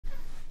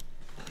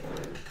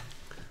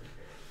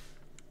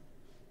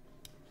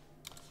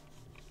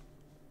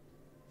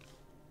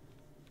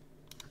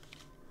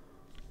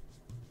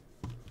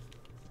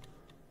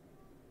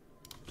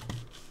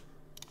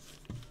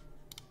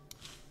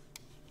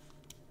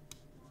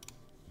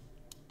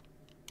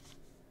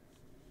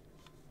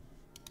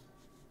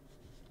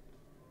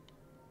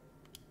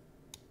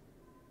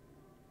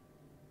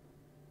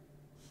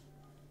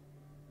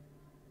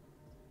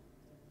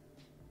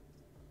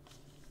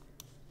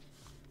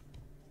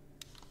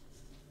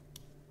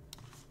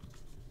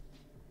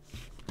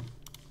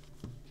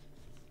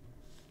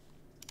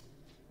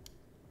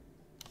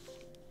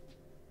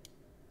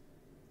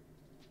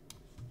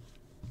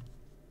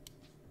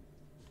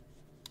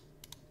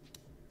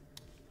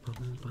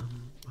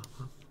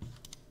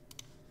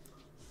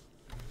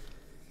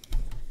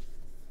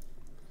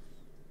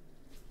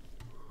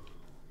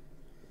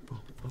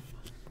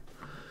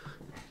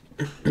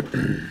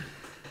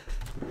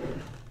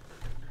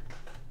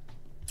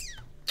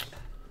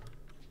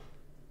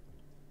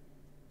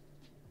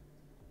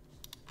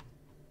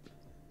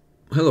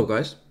Hello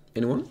guys,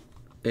 anyone?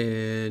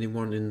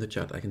 Anyone in the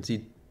chat? I can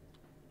see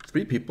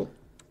 3 people.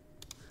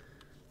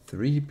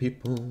 3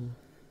 people.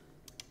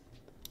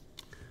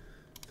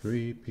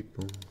 3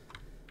 people.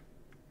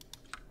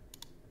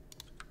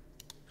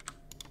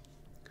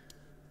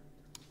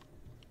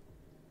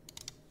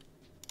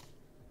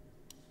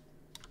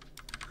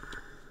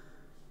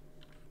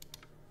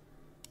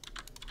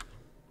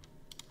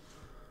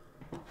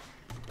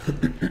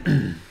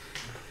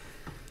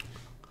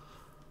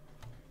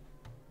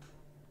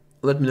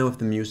 Let me know if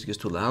the music is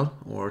too loud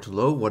or too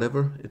low,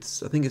 whatever. I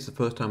think it's the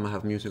first time I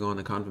have music on,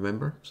 I can't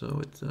remember. So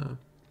it's,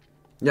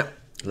 yeah,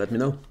 let me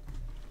know.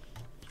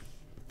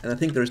 And I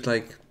think there's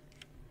like,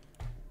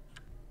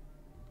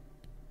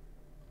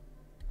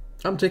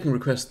 I'm taking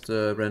requests,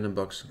 random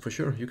box, for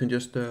sure. You can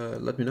just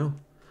let me know.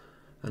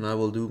 And I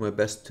will do my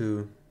best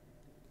to,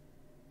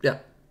 yeah,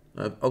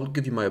 I will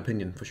give you my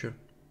opinion, for sure.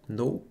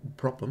 No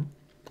problem.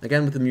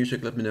 Again, with the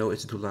music, let me know,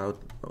 is it too loud?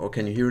 Or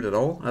can you hear it at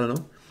all? I don't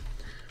know.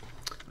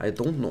 I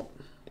don't know.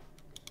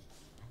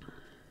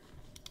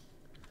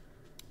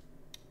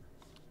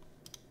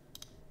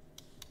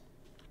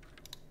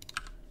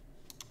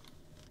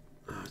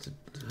 It's a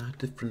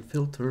different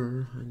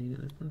filter. I need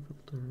a different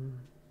filter.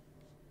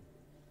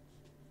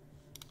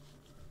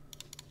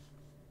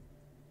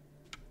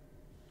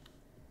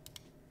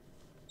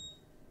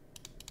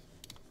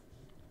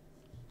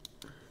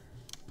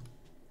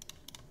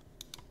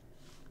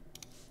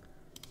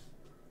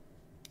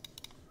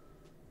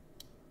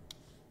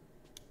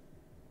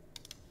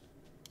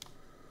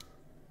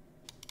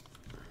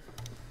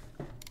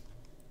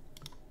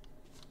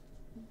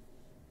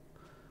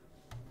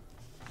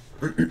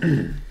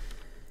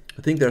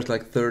 I think there's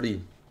like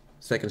 30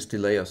 seconds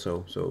delay or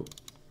so, so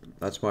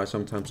that's why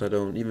sometimes I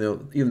don't,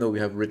 even though we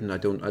have written, I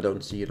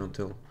don't see it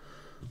until,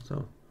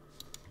 so.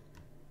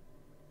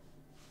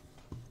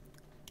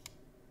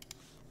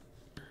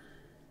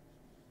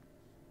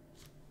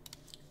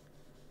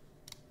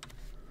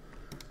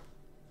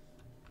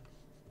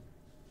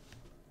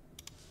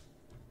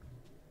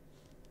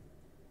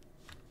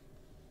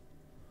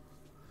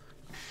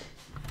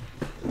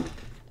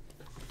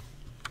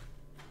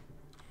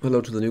 Hello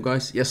to the new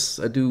guys. Yes,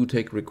 I do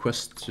take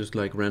requests, just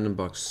like Random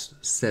Box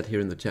said here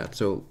in the chat.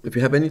 So if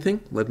you have anything,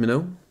 let me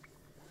know.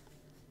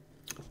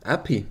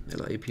 API,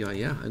 API,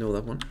 yeah, I know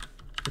that one.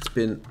 It's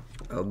been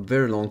a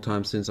very long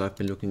time since I've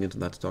been looking into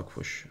that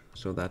Stockfish.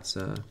 So that's,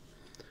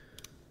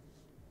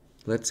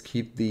 let's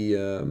keep the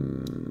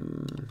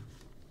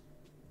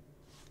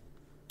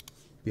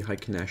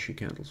Heikin-Ashi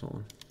candles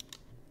on.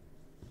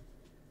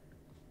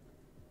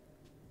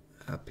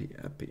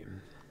 API.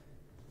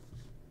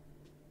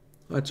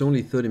 Oh, it's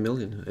only 30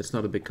 million. It's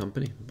not a big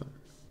company, but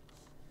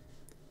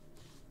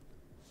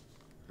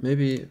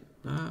maybe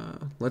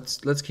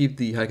let's keep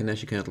the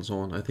Heikin-Ashi candles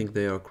on. I think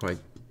they are quite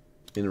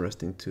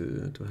interesting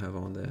to have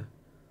on there.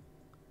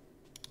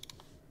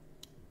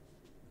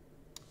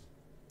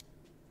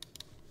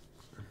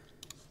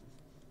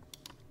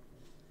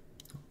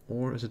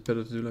 Or is it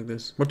better to do like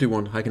this? What do you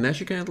want,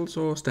 Heikin-Ashi candles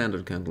or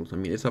standard candles? I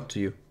mean, it's up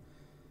to you.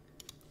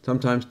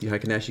 Sometimes the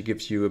Heikin-Ashi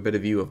gives you a better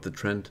view of the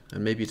trend,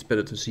 and maybe it's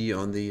better to see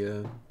on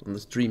the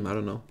stream. I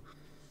don't know.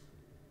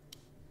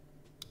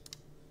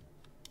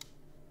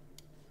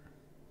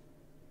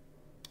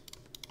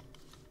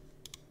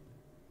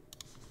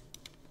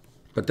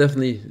 But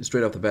definitely,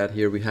 straight off the bat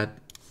here, we had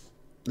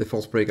the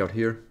false breakout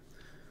here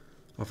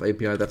of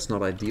API. That's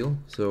not ideal,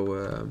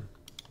 so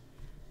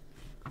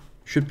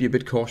should be a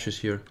bit cautious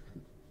here,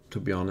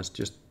 to be honest.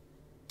 Just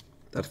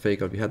that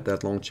fake out. We had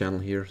that long channel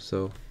here,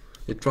 so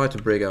it tried to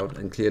break out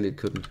and clearly it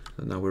couldn't,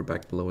 and now we're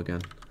back below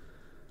again.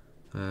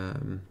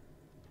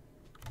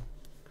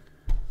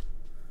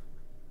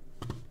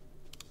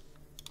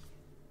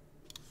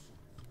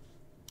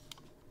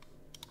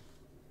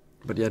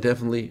 But yeah,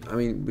 definitely, I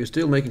mean, we're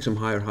still making some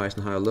higher highs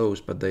and higher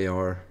lows, but they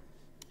are,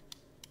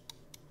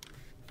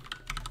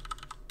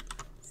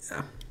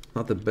 yeah,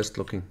 not the best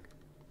looking.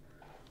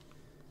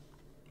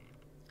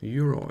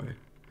 Euroi,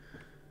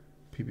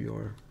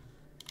 PBR.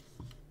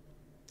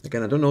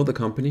 Again, I don't know the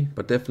company,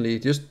 but definitely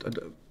just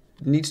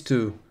needs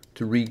to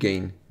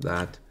regain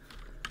that.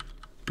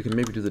 We can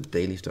maybe do the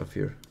daily stuff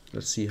here.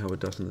 Let's see how it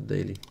does in the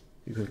daily.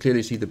 You can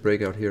clearly see the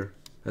breakout here.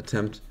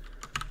 Attempt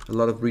a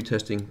lot of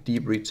retesting,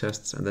 deep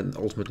retests, and then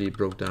ultimately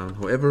broke down.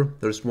 However,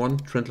 there's one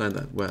trend line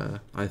that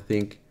where I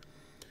think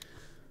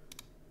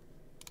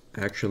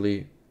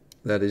actually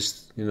that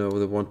is, you know,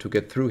 the one to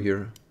get through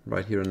here,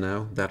 right here and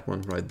now. That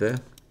one right there.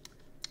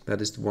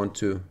 That is the one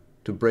to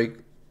break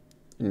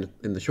in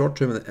the short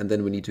term, and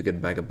then we need to get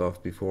back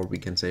above before we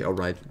can say, all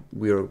right,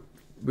 we're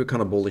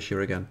kind of bullish here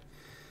again.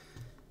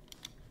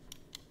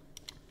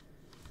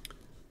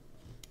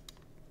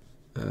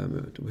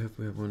 Do we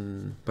have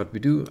one? But we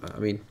do. I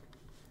mean,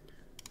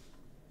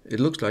 it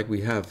looks like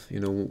we have, you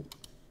know,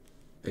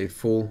 a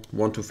full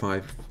 1 to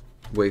 5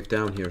 wave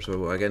down here.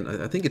 So again,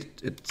 I think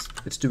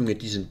it's doing a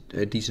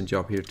decent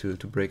job here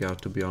to break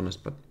out, to be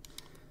honest. But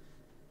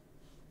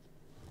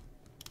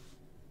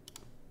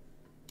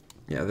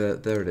yeah,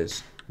 there it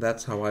is.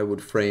 That's how I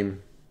would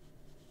frame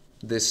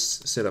this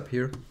setup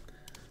here.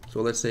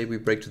 So let's say we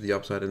break to the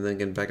upside and then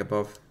get back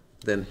above,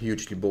 then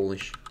hugely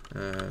bullish.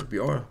 We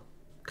are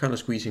kind of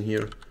squeezing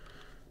here.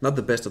 Not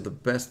the best of the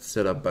best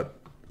setup, but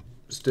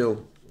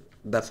still,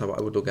 that's how I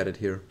would look at it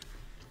here.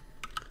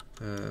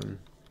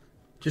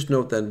 Just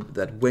note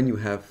that when you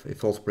have a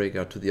false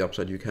breakout to the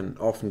upside, you can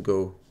often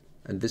go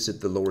and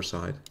visit the lower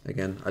side.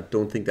 Again, I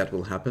don't think that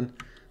will happen.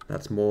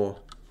 That's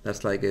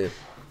like a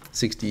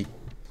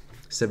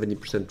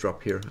 60-70%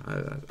 drop here.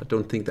 I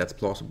don't think that's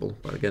plausible,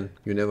 but again,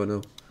 you never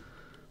know.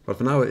 But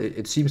for now,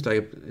 it seems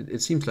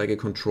like a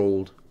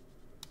controlled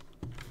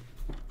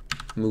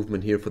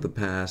movement here for the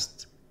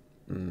past,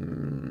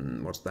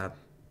 what's that,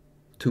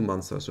 2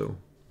 months or so.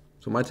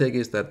 So my take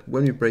is that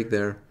when you break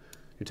there,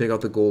 you take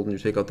out the gold and you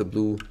take out the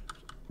blue,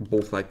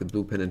 both like the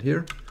blue pennant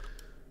here,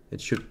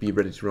 it should be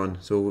ready to run.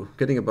 So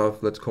getting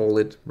above, let's call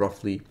it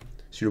roughly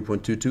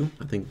 0.22.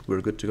 I think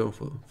we're good to go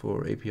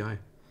for API.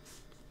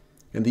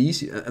 And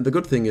the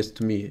good thing is,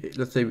 to me,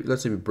 let's say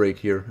we break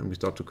here and we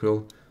start to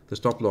curl, the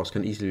stop loss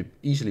can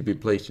easily be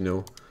placed, you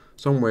know,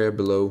 somewhere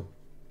below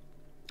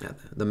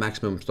the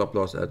maximum stop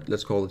loss at,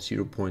 let's call it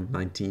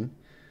 0.19,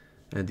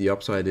 and the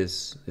upside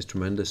is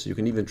tremendous. You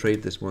can even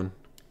trade this one,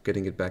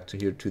 getting it back to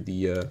here to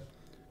the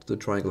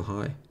triangle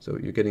high. So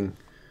you're getting,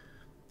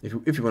 if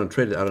you want to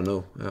trade it, I don't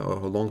know,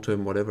 or long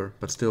term, whatever,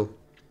 but still,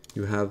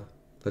 you have,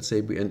 let's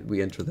say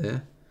we enter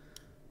there.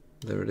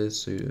 There it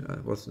is. So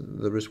what's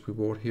the risk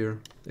reward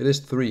here? It is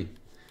 3.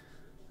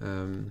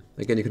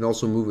 Again, you can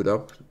also move it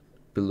up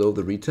below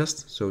the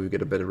retest, so you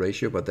get a better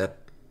ratio, but that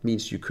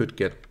means you could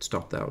get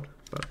stopped out.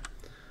 But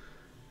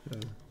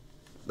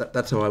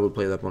that's how I would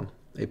play that one.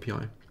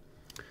 API.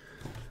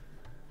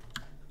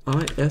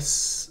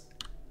 ISVLF.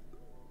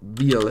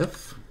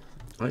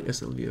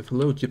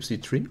 Hello,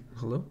 Gypsy3.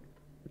 Hello.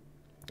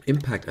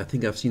 Impact. I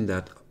think I've seen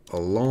that a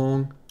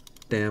long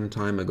damn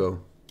time ago.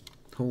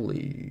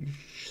 Holy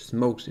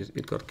smokes,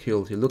 it got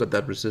killed. You look at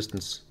that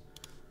resistance.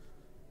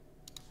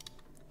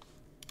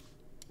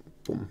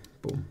 Boom,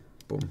 boom,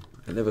 boom.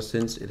 And ever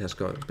since, it has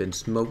been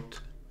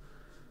smoked.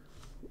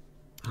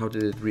 How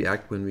did it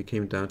react when we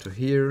came down to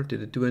here?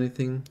 Did it do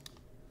anything?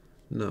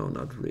 No,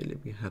 not really.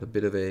 We had a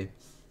bit of a...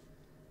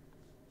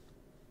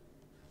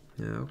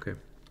 Yeah, okay.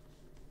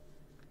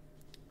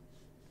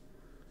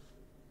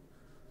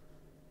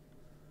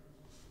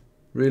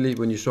 Really,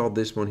 when you saw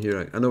this one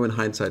here, I know in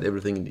hindsight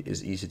everything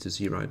is easy to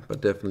see, right?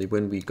 But definitely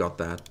when we got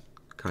that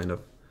kind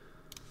of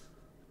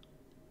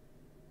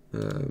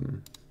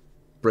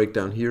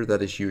breakdown here,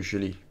 that is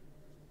usually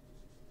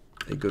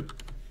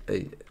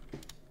a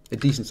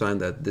decent sign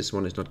that this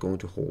one is not going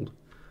to hold.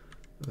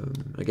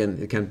 Again,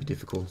 it can be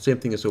difficult. Same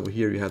thing as over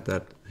here, you had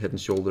that head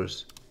and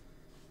shoulders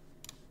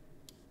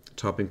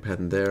topping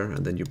pattern there,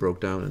 and then you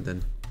broke down, and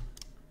then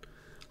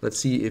let's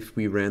see if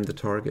we ran the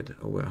target.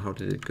 Oh, how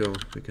did it go?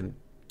 We can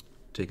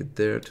take it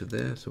there to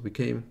there. So we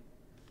came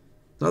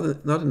not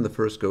in the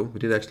first go. We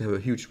did actually have a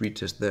huge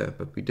retest there,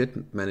 but we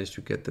didn't manage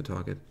to get the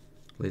target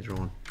later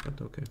on.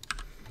 But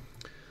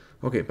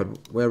okay, but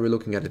where we're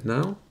looking at it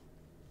now,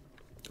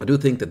 I do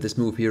think that this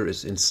move here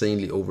is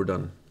insanely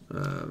overdone.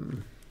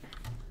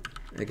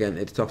 Again,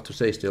 it's tough to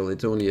say still.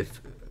 It's only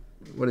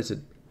what is it,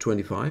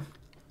 $25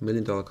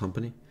 million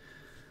company.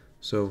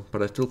 So,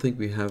 but I still think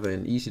we have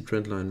an easy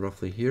trend line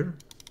roughly here,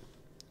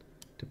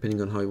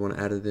 depending on how you want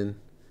to add it in.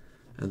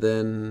 And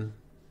then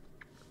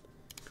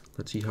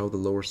let's see how the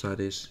lower side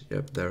is.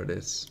 Yep, there it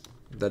is.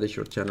 That is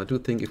your channel. I do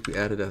think if we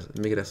add it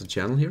make it as a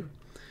channel here,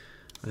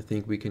 I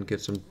think we can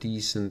get some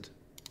decent,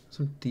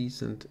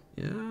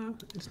 yeah,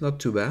 it's not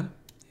too bad.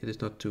 It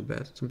is not too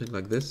bad. Something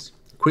like this.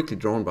 Quickly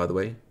drawn, by the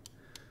way.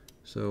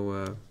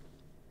 So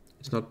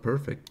it's not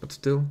perfect, but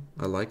still,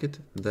 I like it.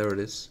 And there it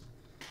is.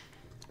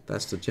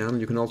 That's the channel.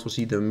 You can also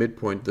see the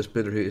midpoint, the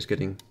splitter here is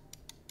getting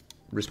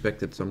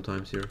respected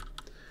sometimes here.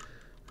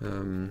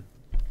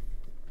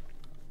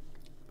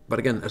 But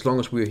again, as long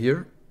as we're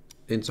here,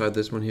 inside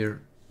this one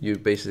here, you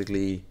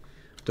basically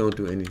don't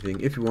do anything.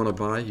 If you want to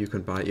buy, you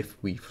can buy. If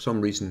we, for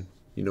some reason,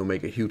 you know,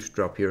 make a huge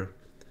drop here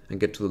and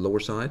get to the lower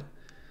side,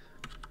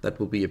 that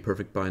will be a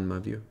perfect buy in my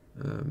view.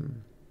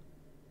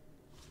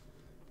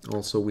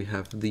 Also, we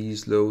have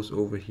these lows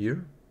over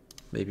here.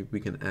 Maybe we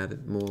can add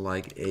it more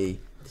like a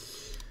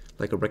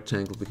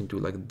rectangle. We can do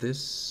like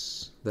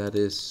this. That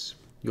is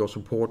your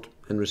support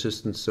and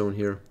resistance zone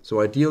here.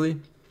 So ideally,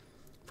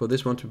 for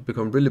this one to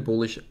become really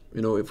bullish,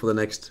 you know, for the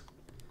next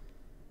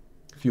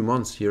few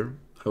months here,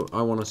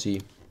 I want to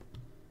see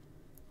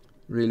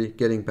really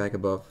getting back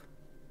above.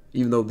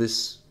 Even though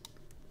this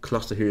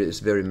cluster here is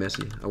very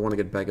messy, I want to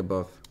get back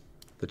above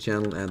the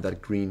channel and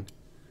that green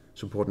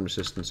support and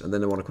resistance, and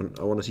then I want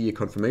to see a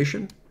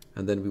confirmation,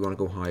 and then we want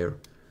to go higher.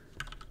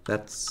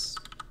 That's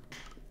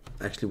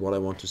actually what I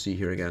want to see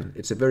here again.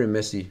 It's a very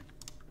messy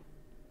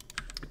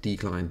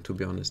decline, to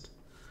be honest.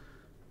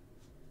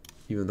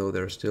 even though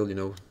there are still, you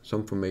know,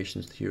 some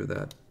formations here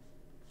that,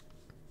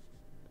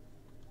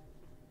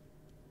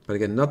 but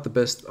again, not the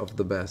best of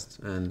the best.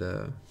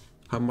 And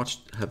how much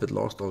have it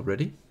lost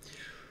already?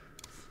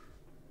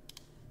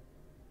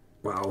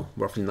 Wow,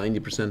 roughly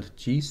 90%.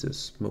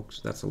 Jesus smokes,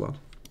 that's a lot.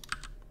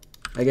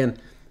 Again,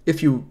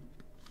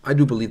 I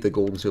do believe that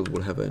gold and silver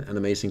will have an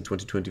amazing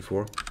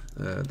 2024.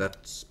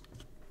 That's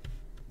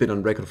been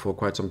on record for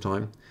quite some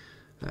time.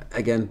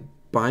 Again,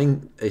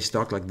 buying a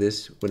stock like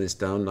this when it's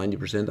down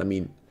 90%, I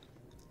mean,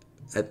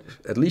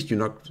 at least you're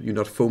not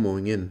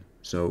FOMOing in.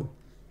 So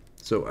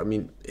I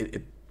mean,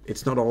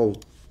 it's not a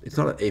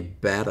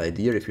bad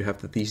idea if you have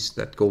the thesis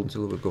that gold and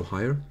silver will go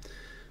higher.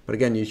 But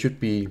again, you should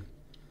be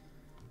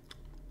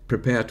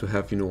prepared to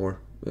have, you know,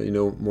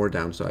 more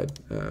downside.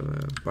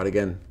 But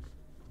again,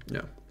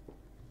 yeah.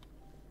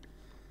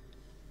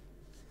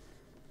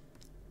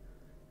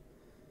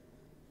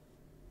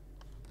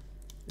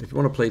 If you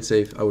want to play it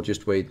safe, I would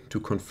just wait to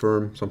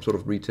confirm some sort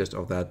of retest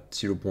of that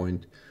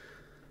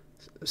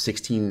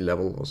 0.16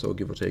 level or so,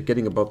 give or take.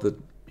 Getting above the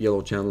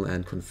yellow channel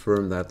and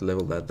confirm that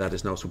level, that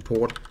is now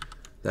support.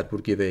 That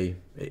would give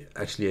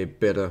actually a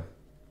better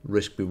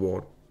risk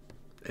reward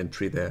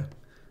entry there.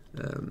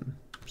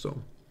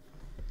 So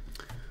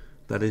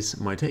that is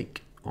my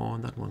take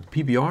on that one.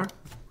 PBR,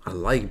 I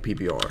like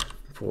PBR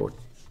for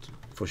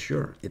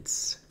sure.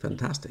 It's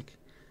fantastic.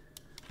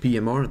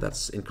 PMR,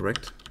 that's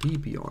incorrect.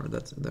 PBR,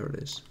 there it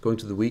is. Going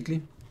to the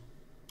weekly.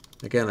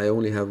 Again, I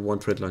only have one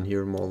trend line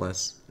here, more or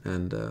less,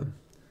 and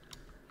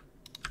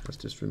let's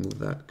just remove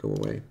that, go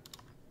away.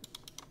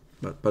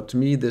 But to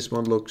me, this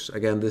one looks,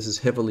 again, this is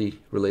heavily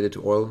related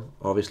to oil.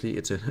 Obviously,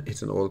 it's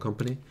an oil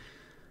company,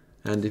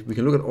 and if we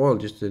can look at oil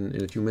just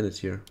in a few minutes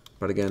here.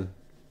 But again,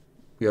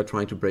 we are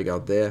trying to break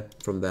out there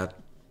from that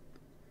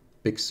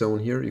big zone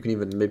here. You can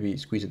even maybe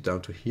squeeze it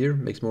down to here,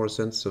 makes more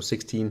sense. So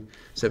 16,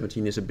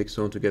 17 is a big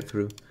zone to get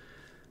through.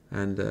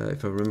 And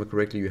if I remember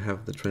correctly, you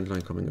have the trend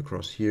line coming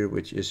across here,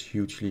 which is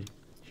hugely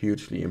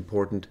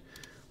important.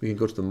 We can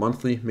go to the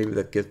monthly, maybe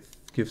that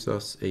gives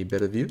us a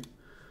better view.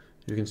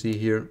 You can see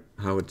here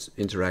how it's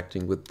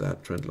interacting with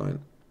that trend line.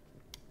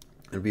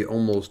 And we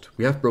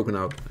have broken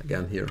out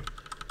again here.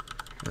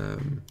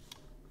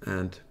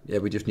 And yeah,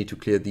 we just need to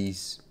clear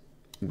these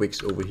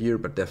wicks over here,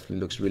 but definitely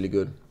looks really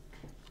good.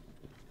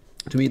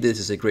 To me, this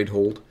is a great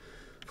hold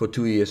for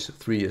 2 years,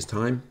 3 years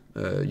time.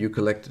 You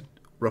collect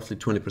roughly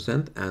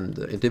 20% and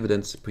in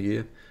dividends per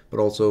year, but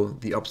also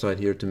the upside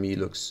here to me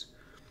looks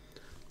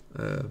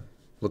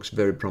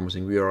very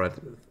promising. We are at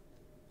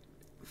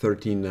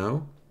 13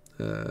 now.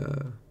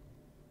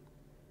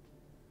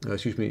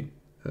 Excuse me,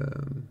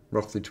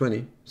 roughly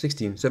 20,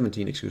 16,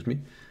 17, excuse me.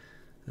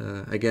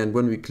 Again,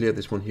 when we clear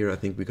this one here, I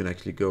think we can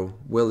actually go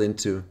well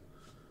into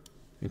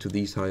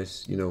these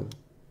highs, you know,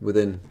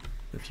 within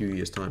a few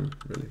years time,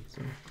 really.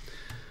 So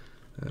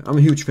I'm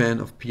a huge fan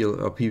of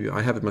PB.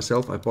 I have it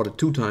myself. I bought it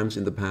 2 times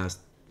in the past,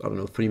 I don't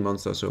know, 3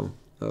 months or so,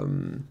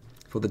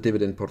 for the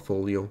dividend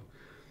portfolio,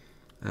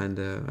 and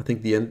I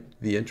think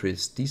the entry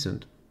is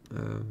decent.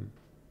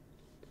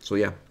 So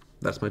yeah,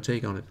 that's my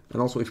take on it.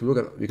 And also, if you look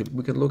at, we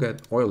can look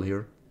at oil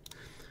here,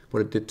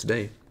 what it did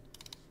today.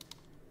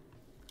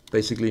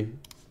 Basically,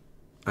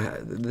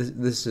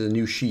 this is a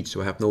new sheet,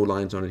 so I have no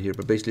lines on it here.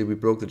 But basically, we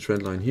broke the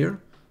trend line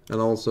here, and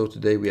also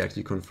today we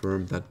actually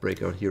confirmed that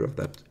breakout here of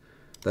that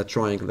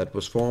triangle that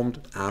was formed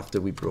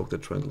after we broke the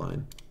trend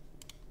line.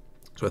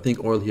 So I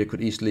think oil here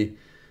could easily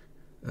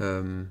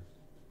get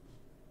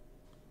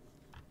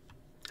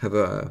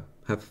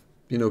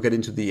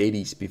into the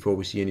 80s before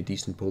we see any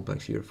decent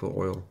pullbacks here for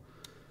oil.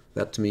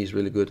 That to me is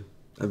really good.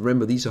 And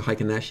remember, these are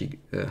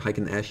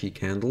Heikin-Ashi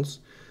candles,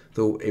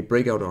 though a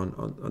breakout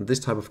on this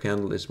type of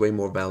candle is way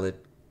more valid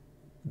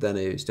than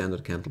a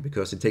standard candle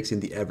because it takes in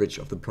the average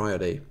of the prior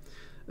day.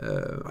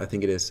 I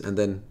think it is, and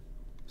then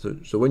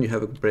so when you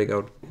have a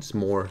breakout, it's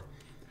more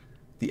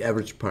the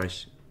average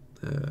price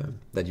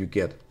that you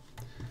get.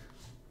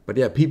 But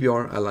yeah,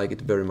 PBR, I like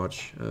it very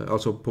much.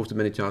 Also posted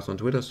many charts on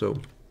Twitter, so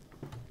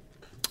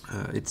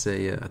I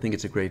think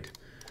it's a great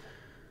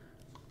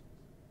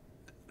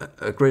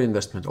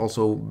investment.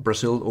 Also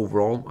Brazil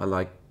overall, I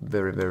like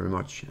very, very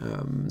much.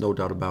 No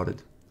doubt about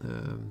it.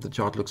 The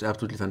chart looks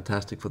absolutely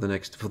fantastic for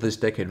this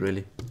decade.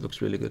 Really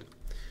looks really good.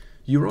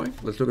 Euroi,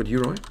 let's look at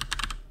Euroi.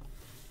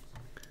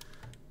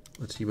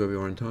 Let's see where we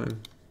are in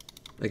time.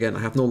 Again, I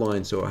have no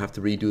lines, so I have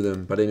to redo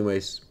them. But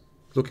anyways,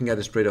 looking at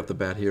it straight off the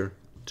bat here,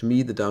 to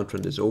me the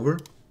downtrend is over.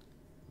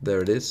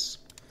 There it is.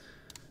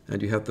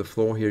 And you have the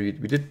floor here.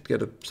 We did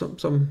get a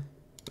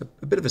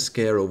bit of a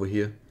scare over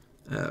here.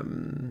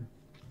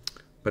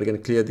 But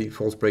again, clear the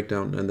false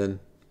breakdown and then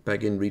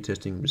back in,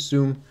 retesting,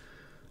 resume.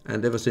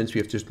 And ever since, we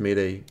have just made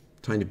a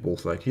tiny bull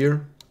flag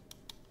here.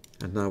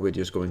 And now we're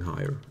just going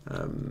higher.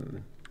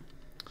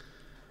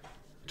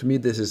 To me,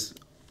 this is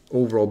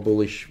overall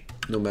bullish,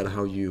 no matter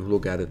how you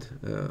look at it,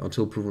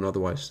 until proven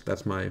otherwise.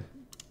 That's my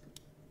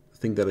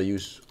thing that I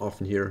use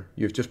often here.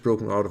 You've just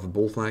broken out of a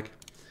bull flag.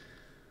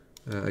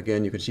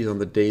 Again, you can see it on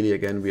the daily.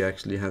 Again, we're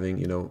actually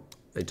having,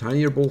 a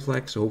tinier bull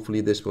flag. So hopefully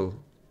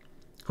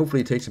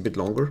Hopefully it takes a bit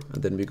longer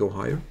and then we go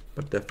higher,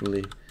 but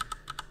definitely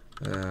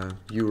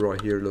Euro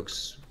here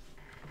looks,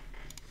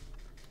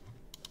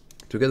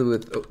 together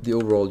with the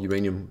overall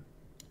uranium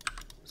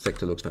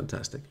sector, looks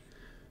fantastic.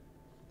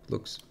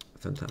 Looks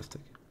fantastic.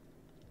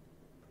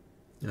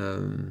 Yeah,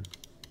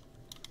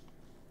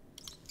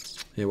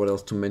 what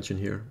else to mention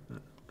here?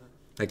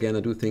 Again,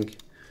 I do think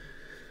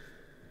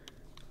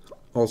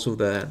also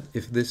that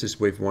if this is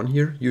wave 1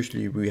 here,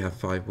 usually we have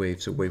 5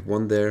 waves. So wave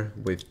 1 there,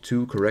 wave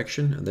 2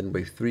 correction, and then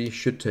wave 3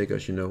 should take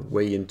us, you know,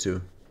 way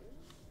into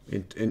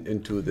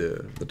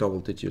the double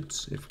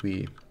digits if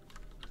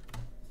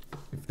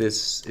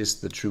this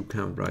is the true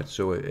count, right?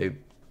 So a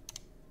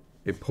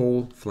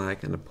pole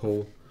flag and a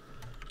pole.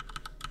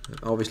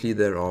 Obviously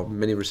there are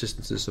many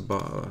resistances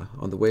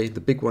on the way.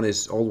 The big one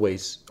is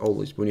always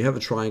when you have a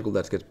triangle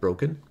that gets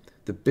broken,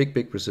 the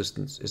big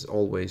resistance is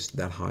always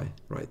that high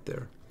right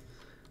there.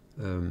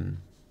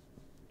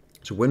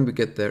 So when we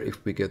get there,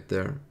 if we get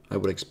there, I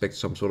would expect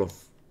some sort of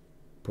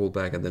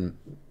pullback, and then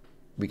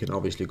we can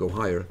obviously go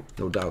higher,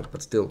 no doubt.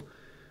 But still,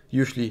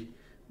 usually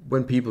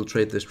when people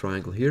trade this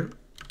triangle here,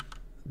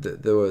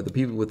 the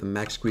people with the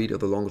max greed or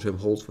the longer term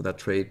holds for that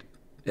trade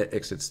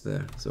exits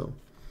there. So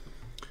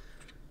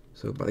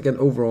but again,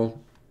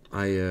 overall,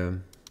 I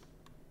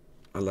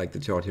like the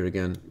chart here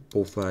again.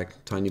 Bull flag,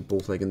 tiny bull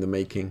flag in the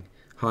making,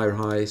 higher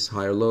highs,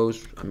 higher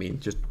lows. I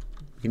mean, just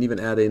you can even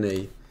add in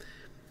a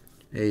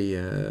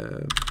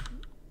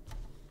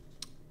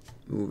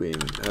moving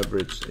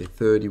average, a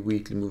 30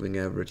 weekly moving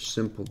average,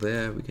 simple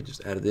there. We can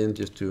just add it in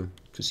just to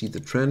see the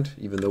trend,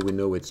 even though we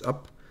know it's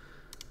up.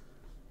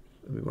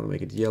 We want to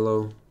make it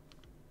yellow.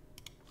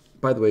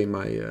 By the way,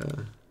 my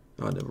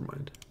oh, never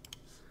mind.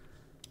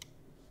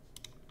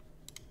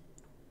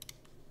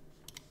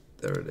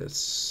 There it is.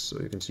 So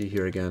you can see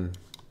here again.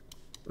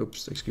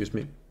 Oops, excuse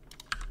me.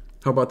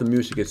 How about the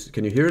music?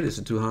 Can you hear it? Is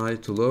it too high,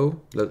 too low?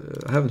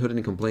 I haven't heard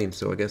any complaints,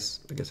 so I guess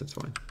it's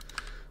fine.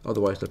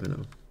 Otherwise, let me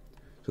know.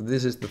 So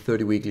this is the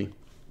 30 weekly,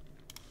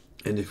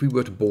 and if we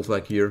were to bull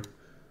flag here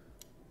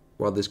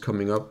while this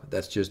coming up,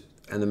 that's just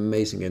an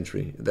amazing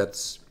entry.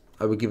 That's,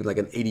 I would give it like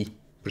an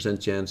 80%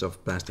 chance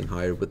of blasting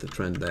higher with the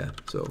trend there.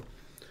 So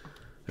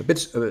a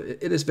bit,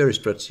 it is very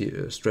stretched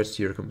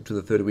here to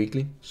the 30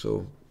 weekly.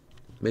 So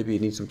maybe you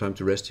need some time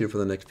to rest here for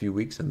the next few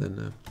weeks, and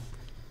then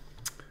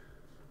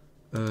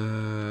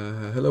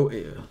hello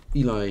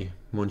Eli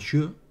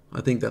Monsieur. I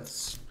think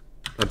that's,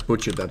 I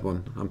butchered that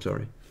one. I'm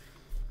sorry.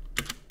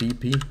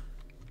 BP.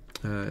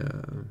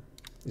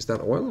 Is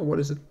that oil or what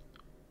is it?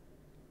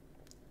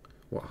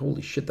 Wow,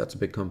 holy shit, that's a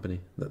big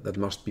company. That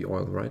must be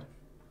oil, right?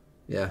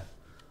 Yeah.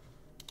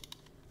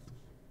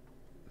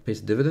 Pays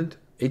a dividend,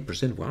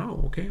 8%.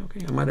 Wow, okay.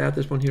 I might add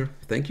this one here.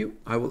 Thank you.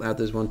 I will add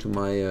this one to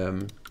my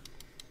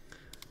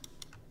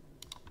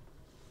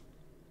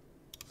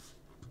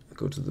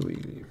go to the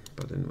weekly.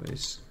 But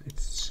anyways,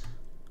 it's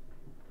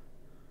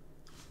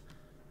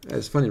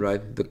funny,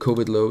 right? The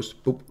COVID lows,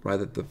 boop, right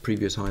at the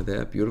previous high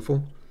there.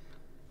 Beautiful.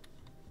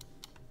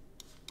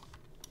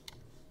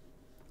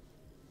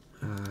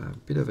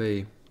 Bit of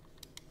a,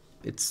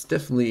 it's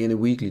definitely in a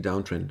weekly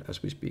downtrend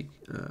as we speak.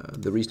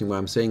 The reason why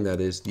I'm saying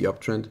that is the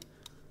uptrend,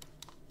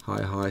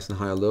 higher highs and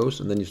higher lows,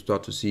 and then you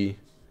start to see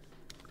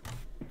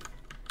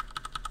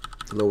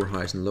lower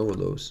highs and lower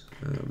lows.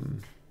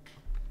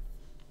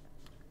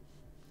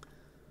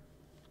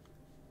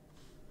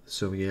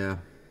 So yeah,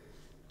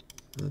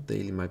 the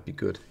daily might be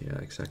good. Yeah,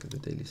 exactly, the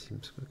daily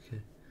seems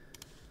okay.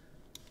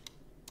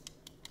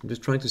 I'm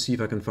just trying to see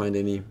if I can find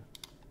any,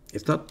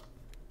 it's not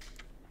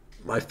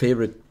my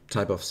favorite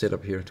type of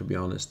setup here, to be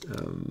honest.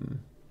 I'm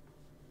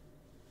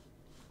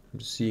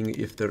just seeing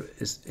if there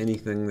is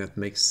anything that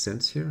makes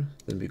sense here.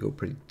 Then we go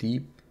pretty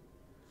deep.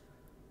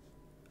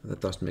 That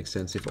doesn't make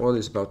sense. If oil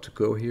is about to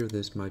go here,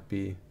 this might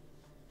be,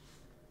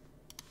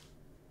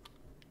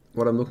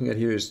 what I'm looking at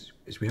here is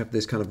we have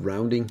this kind of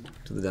rounding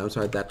to the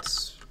downside.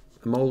 That's,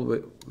 I'm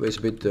always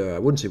a bit, I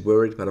wouldn't say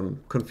worried, but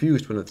I'm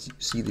confused when I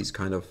see these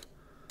kind of,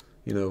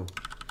 you know,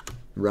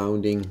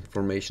 rounding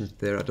formations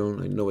there. I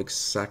don't know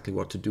exactly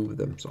what to do with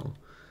them. So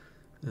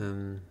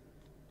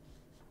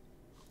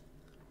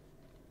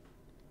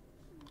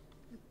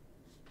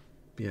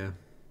yeah,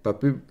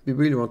 but we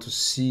really want to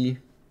see,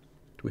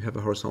 do we have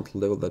a horizontal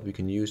level that we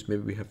can use?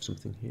 Maybe we have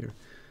something here.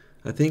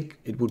 I think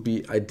it would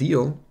be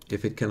ideal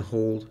if it can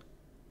hold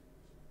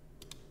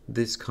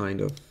this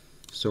kind of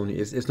zone.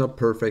 It's not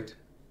perfect,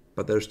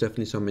 but there's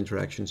definitely some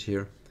interactions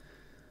here.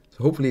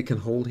 So hopefully it can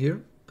hold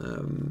here.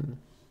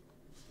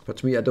 But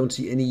to me, I don't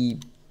see any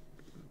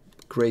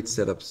great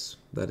setups.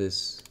 That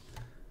is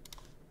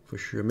for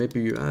sure.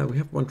 Maybe we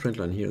have one trend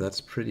line here.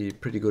 That's pretty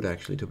good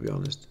actually, to be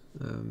honest.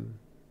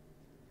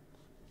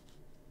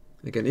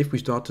 Again, if we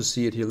start to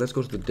see it here, let's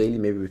go to the daily.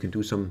 Maybe we can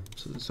do some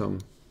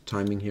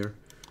timing here.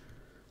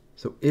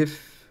 So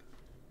if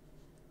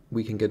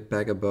we can get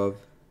back above,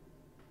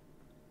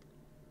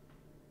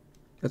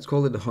 let's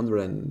call it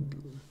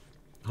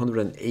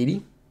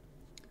 180.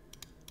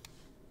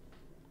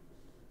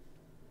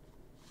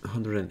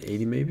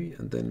 180 maybe,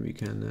 and then we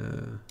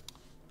can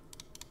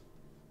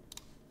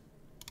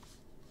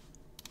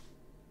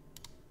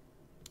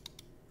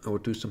I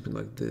would do something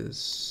like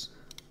this.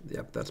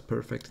 Yep, that's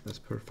perfect. That's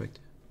perfect.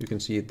 You can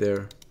see it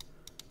there.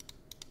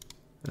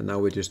 And now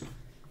we're just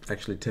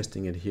actually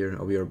testing it here.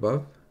 Are we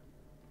above?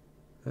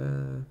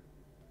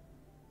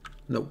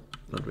 No,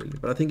 not really.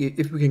 But I think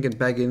if we can get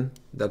back in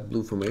that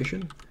blue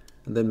formation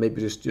and then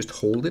maybe just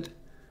hold it,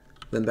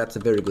 then that's a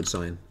very good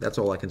sign. That's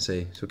all I can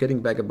say. So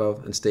getting back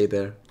above and stay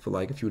there for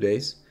like a few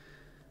days.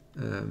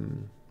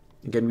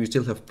 Again, we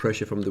still have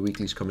pressure from the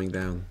weeklies coming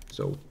down.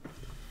 So,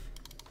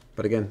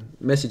 but again,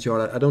 messy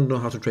chart. I don't know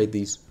how to trade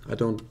these.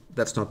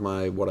 That's not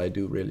what I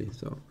do really.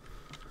 So,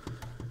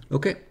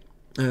 okay.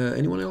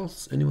 Anyone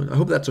else? Anyone? I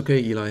hope that's okay,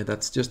 Eli.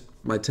 That's just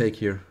my take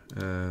here.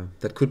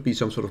 That could be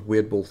some sort of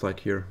weird bullfight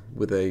here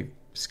with a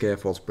scare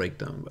false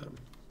breakdown, but a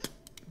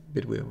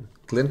bit weird.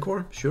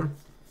 Glencore, sure.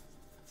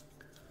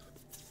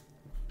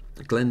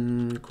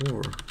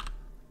 Glencore.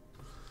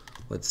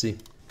 Let's see.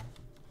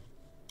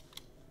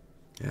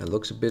 Yeah, it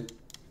looks a bit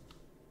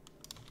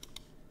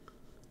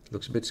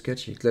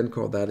sketchy.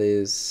 Glencore, that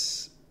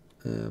is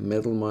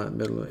metal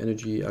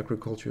energy,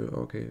 agriculture.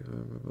 Okay,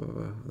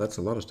 that's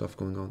a lot of stuff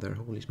going on there.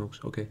 Holy smokes.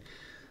 Okay,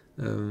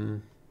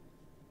 it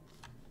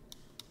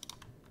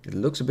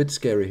looks a bit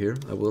scary here,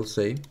 I will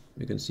say.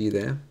 You can see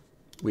there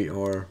we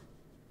are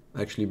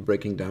actually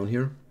breaking down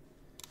here.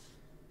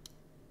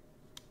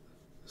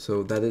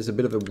 So that is a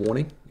bit of a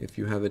warning if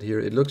you have it here.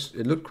 It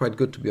looked quite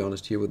good, to be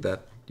honest, here with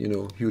that, you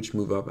know, huge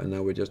move up, and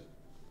now we're just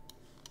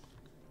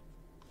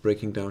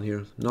breaking down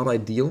here. Not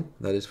ideal,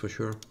 that is for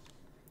sure.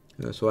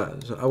 So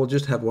I will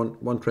just have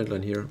one trend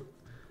line here,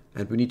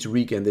 and we need to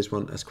regain this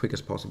one as quick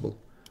as possible,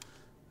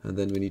 and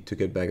then we need to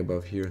get back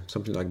above here,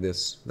 something like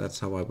this. That's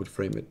how I would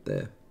frame it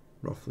there,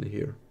 roughly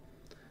here,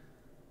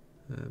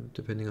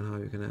 depending on how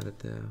you can add it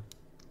there,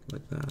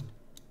 like that,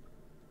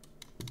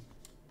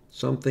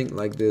 something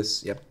like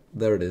this. Yep,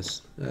 there it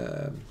is.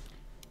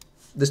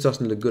 This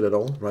doesn't look good at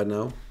all right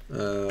now.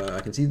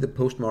 I can see the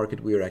post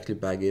market we are actually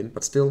back in,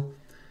 but still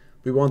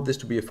we want this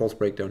to be a false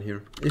breakdown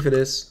here. If it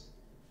is,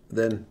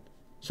 then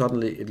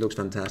suddenly it looks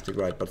fantastic,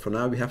 right? But for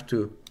now you have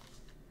to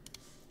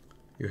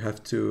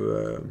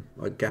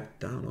a gap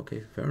down.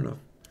 Okay, fair enough.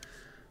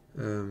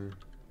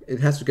 It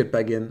has to get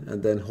back in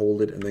and then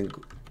hold it and then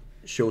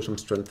show some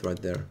strength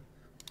right there.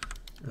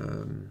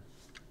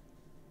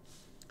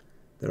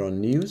 There are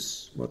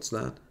news. What's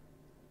that?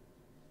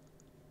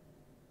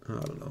 I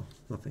don't know.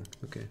 Nothing.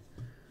 Okay.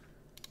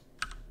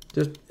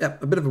 Just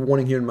a bit of a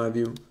warning here in my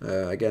view.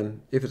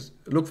 Again, if it's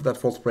look for that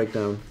false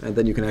breakdown, and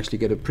then you can actually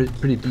get a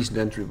pretty decent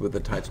entry with a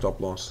tight stop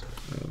loss.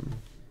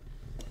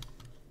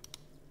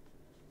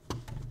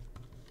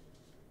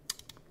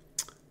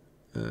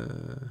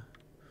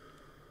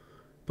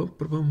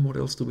 What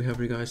else do we have,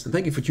 you guys? And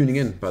thank you for tuning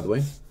in, by the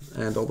way,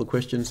 and all the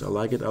questions. I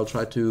like it. I'll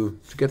try to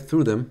get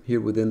through them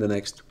here within the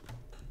next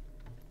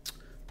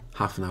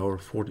half an hour,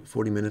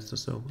 40 minutes or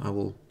so. I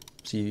will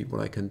see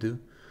what I can do.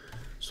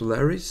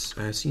 Solaris,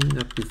 I have seen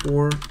that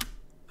before.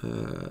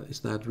 Is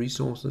that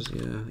resources?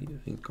 Yeah,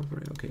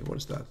 incorporate. Okay, what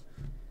is that?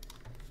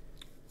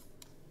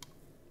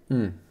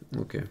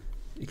 Okay.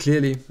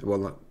 Clearly,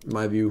 well,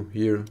 my view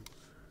here,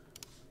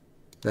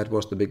 that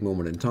was the big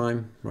moment in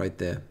time, right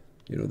there.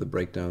 You know, the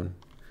breakdown,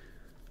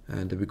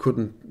 and we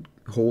couldn't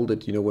hold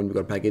it. You know, when we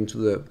got back into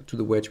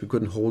the wedge, we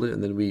couldn't hold it,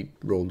 and then we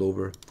rolled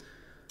over.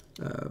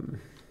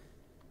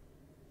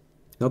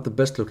 Not the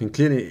best looking.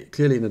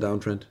 Clearly in a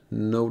downtrend,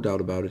 no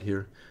doubt about it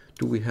here.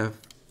 Do we have?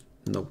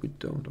 No, we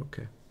don't.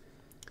 Okay.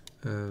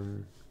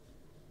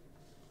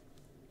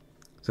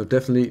 So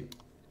definitely,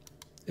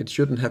 it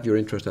shouldn't have your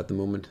interest at the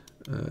moment.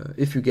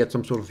 If you get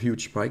some sort of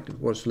huge spike,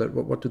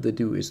 what do they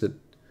do? Is that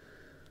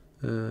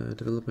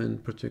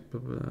development project?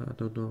 I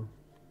don't know.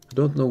 I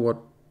don't know what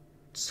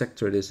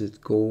sector it is. It's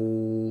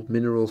gold,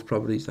 minerals,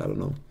 properties. I don't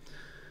know.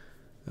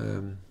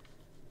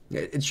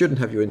 It shouldn't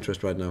have your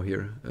interest right now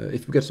here.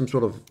 If we get some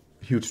sort of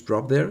huge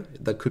drop there,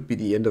 that could be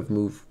the end of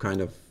move, kind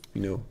of,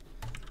 you know.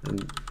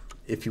 And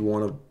if you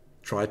want to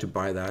try to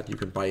buy that, you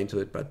can buy into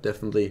it, but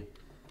definitely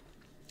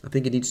I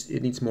think it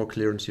needs more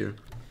clearance here,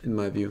 in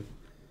my view.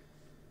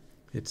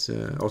 It's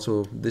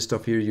also this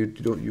stuff here,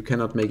 you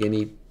cannot make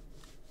any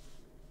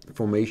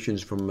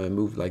formations from a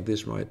move like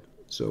this, right?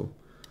 So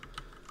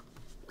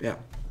yeah,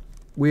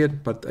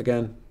 weird, but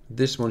again,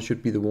 this one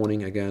should be the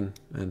warning again,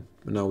 and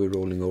now we're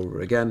rolling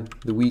over again.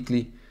 The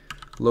weekly,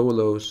 lower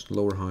lows,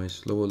 lower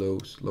highs, lower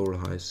lows, lower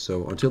highs.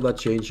 So until that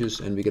changes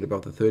and we get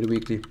about the 30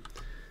 weekly,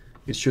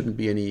 it shouldn't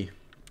be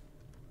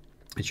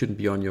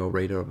on your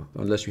radar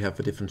unless you have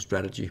a different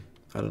strategy.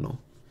 I don't know.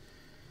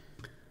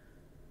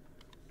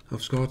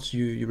 Of Scots,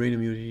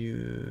 uranium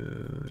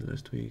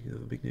last week,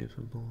 big names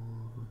on ball.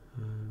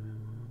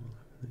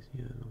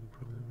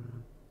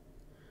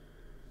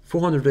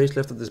 400 days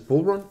left of this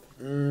bull run.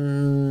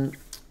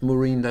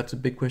 Maureen, that's a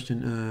big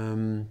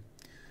question.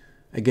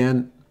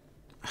 Again,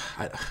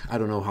 I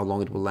don't know how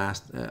long it will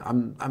last.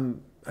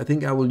 I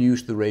think I will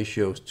use the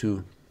ratios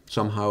to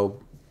somehow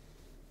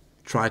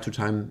try to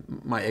time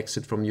my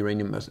exit from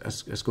uranium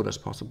as good as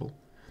possible.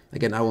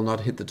 Again, I will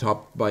not hit the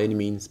top by any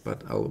means,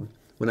 but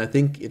when I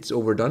think it's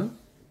overdone,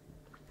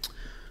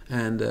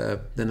 and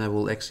then I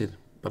will exit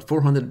but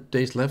 400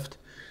 days left.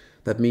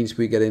 That means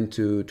we get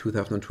into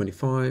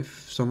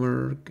 2025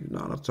 summer,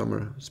 no, not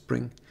summer,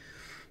 spring,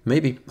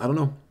 maybe, I don't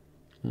know.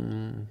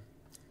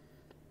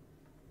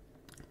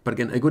 But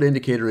again, a good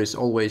indicator is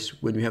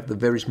always when you have the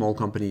very small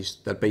companies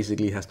that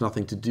basically has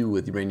nothing to do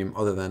with uranium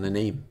other than a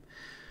name.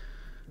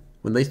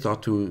 When they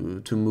start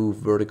to move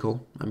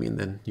vertical, I mean,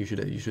 then you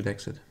should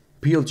exit.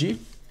 PLG,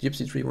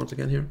 Gypsy Tree once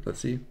again here. Let's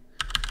see.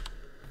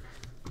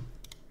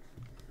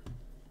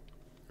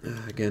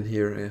 Again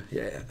here,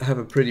 yeah, I have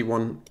a pretty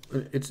one.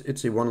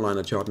 It's a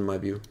one-liner chart in my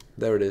view.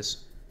 There it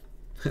is.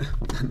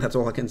 That's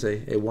all I can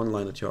say. A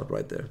one-liner chart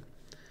right there.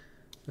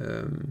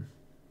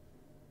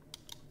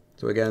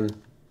 So again,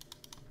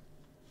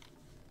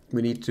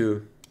 we need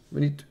to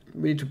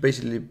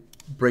basically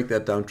break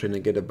that downtrend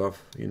and get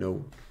above, you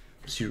know,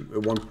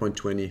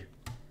 1.20.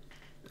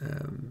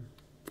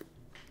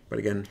 But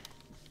again,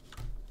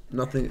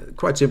 nothing.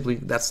 Quite simply,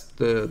 that's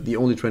the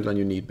only trend line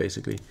you need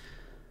basically.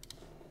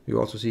 You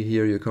also see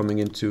here you're coming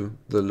into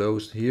the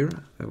lows here.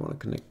 I want to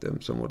connect them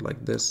somewhat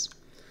like this.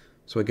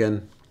 So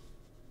again,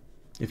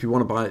 if you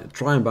want to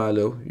try and buy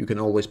low, you can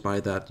always buy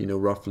that, you know,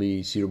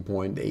 roughly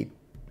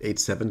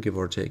 0.887 give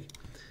or take.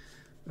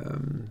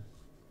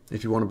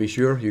 If you want to be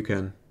sure, you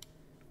can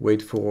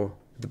wait for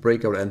the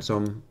breakout and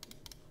some,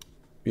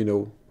 you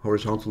know,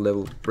 horizontal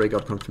level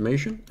breakout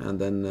confirmation, and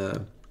then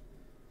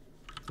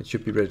it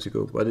should be ready to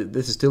go. But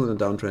this is still in a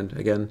downtrend.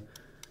 Again,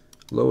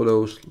 lower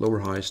lows, lower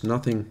highs,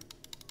 nothing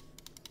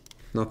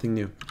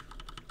new.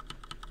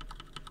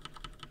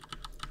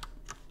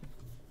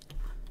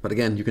 But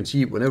again, you can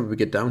see whenever we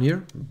get down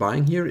here,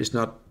 buying here is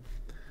not.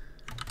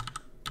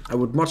 I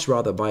would much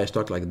rather buy a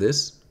stock like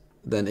this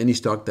than any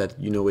stock that,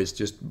 you know, is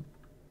just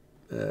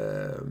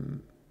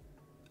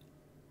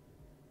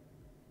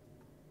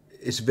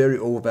it's very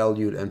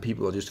overvalued and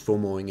people are just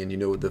FOMOing, and, you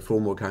know, the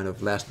FOMO kind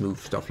of last move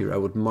stuff here. I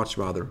would much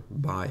rather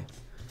buy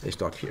a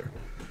stock here.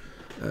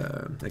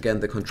 Again,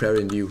 the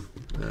contrarian view.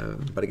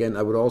 But again,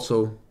 I would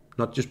also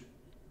not just.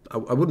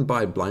 I wouldn't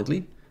buy it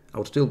blindly. I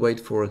would still wait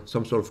for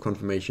some sort of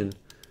confirmation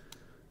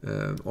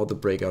or the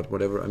breakout,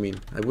 whatever. I mean,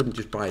 I wouldn't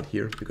just buy it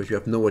here because you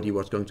have no idea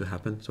what's going to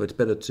happen. So it's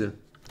better to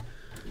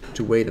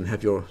wait and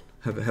have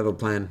a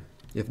plan.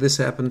 If this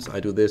happens, I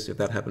do this. If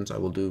that happens, I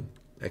will do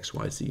X,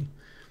 Y, Z.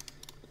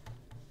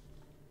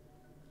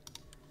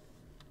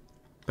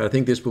 But I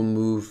think this will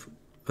move.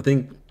 I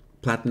think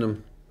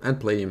platinum and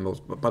palladium,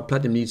 but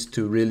platinum needs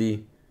to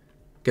really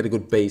get a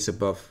good base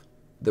above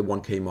the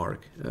 1K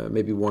mark,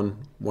 maybe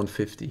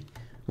 1050,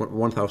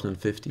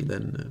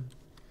 then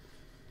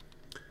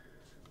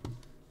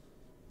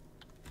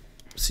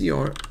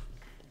CR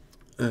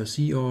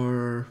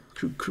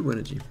Crew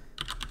Energy.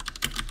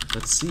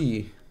 Let's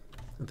see.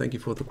 And thank you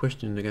for the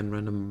question again,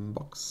 random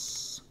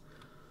box.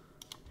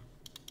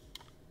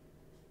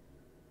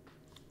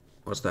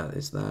 What's that?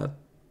 Is that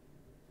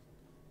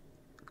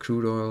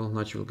crude oil,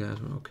 natural gas?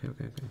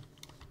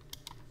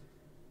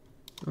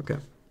 Okay.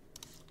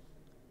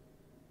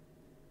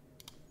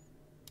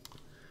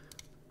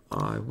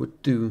 I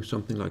would do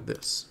something like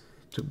this,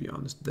 to be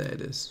honest. There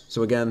it is.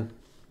 So again,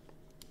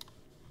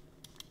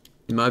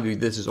 in my view,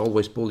 this is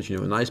always bullish. You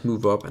know, a nice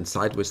move up and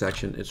sideways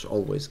action, it's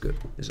always good.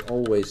 It's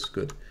always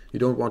good. You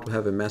don't want to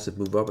have a massive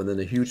move up and then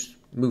a huge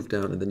move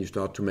down and then you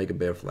start to make a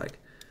bear flag.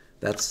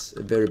 That's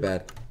a very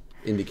bad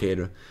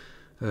indicator.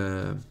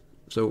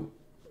 So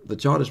the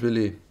chart is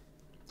really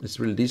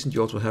decent.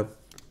 You also have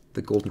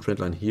the golden trend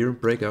line here,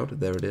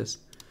 breakout. There it is.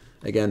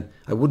 Again,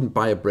 I wouldn't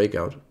buy a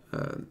breakout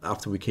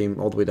after we came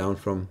all the way down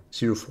from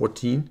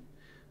 0.14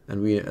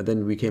 and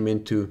then we came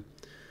into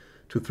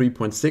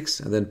 3.6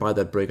 and then buy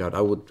that breakout.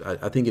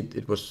 I think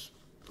it was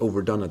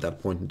overdone at that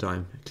point in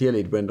time.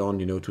 Clearly it went on,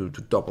 you know, to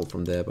double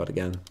from there, but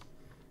again,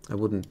 I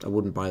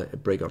wouldn't buy a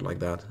breakout like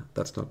that.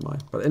 That's not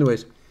mine. But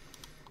anyways,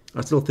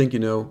 I still think, you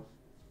know,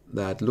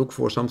 that look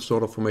for some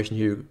sort of formation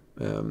here.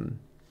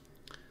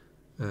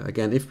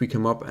 Again, if we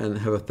come up and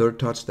have a third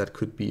touch, that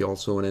could be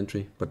also an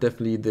entry. But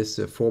definitely this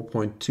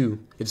 4.2.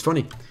 It's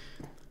funny,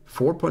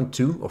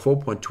 4.2 or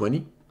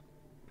 4.20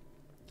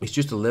 is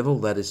just a level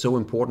that is so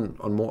important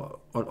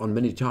on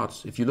many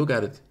charts. If you look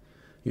at it,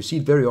 you see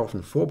it very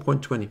often.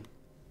 4.20.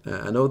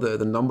 I know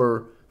the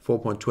number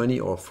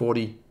 4.20 or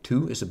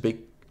 42 is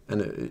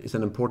it's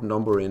an important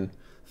number in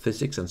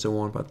physics and so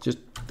on. But just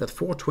that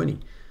 420.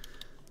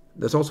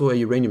 There's also a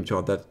uranium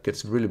chart that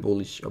gets really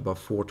bullish above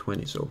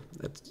 420, so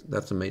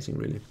that's amazing,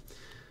 really.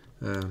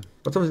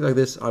 But something like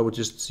this, I would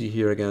just see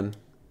here again.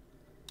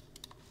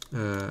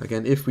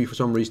 Again, if we for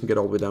some reason get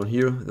all the way down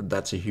here,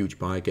 that's a huge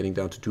buy, getting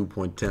down to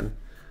 2.10,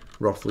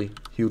 roughly.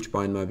 Huge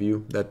buy in my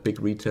view. That big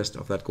retest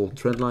of that golden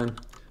trend line.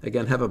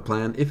 Again, have a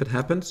plan. If it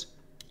happens,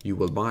 you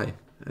will buy.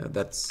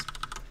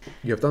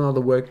 You have done all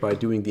the work by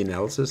doing the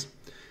analysis.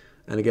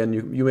 And again,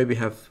 you maybe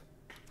have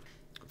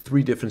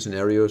 3 different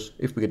scenarios.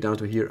 If we get down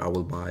to here, I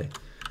will buy.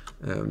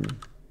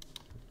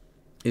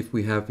 If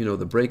we have, you know,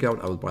 the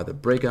breakout, I will buy the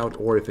breakout.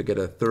 Or if I get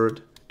a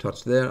third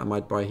touch there, I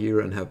might buy here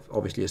and have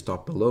obviously a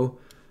stop below,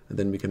 and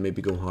then we can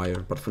maybe go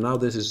higher. But for now,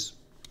 this is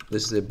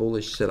a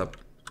bullish setup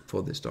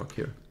for this stock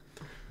here.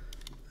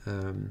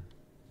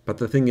 But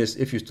the thing is,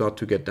 if you start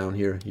to get down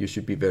here, you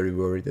should be very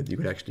worried that you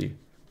could actually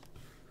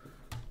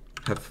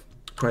have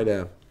quite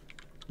a...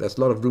 There's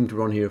a lot of room to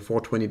run here,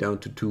 420 down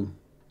to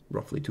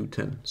roughly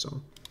 210.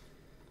 So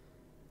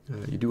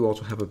you do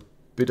also have a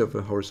bit of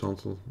a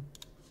horizontal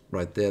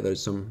right there.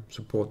 There's some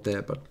support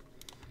there, but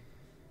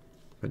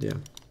yeah.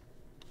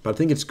 But I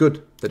think it's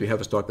good that you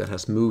have a stock that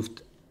has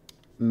moved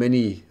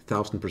many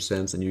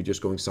 1000% and you're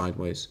just going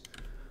sideways.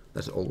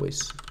 That's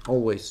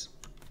always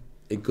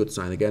a good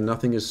sign. Again,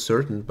 nothing is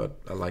certain, but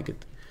I like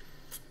it.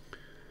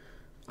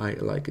 I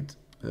like it.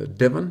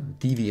 Devon,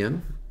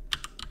 DVN,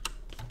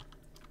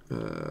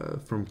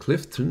 from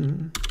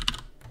Clifton.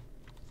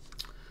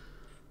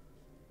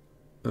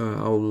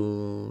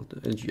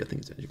 Energy, I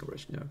think it's energy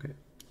conversion. Yeah, okay.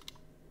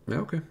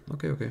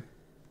 Yeah, okay.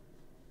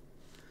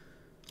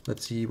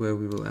 Let's see where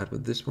we will add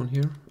with this one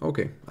here.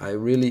 Okay, I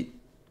really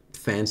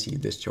fancy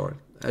this chart.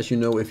 As you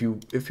know, if you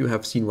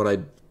have seen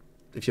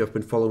if you have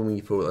been following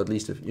me for at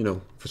least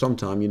for some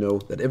time, you know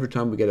that every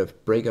time we get a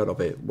breakout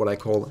of what I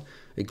call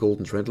a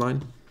golden trend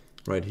line,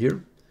 right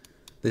here,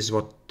 this is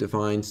what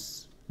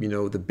defines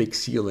the big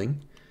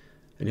ceiling.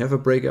 And you have a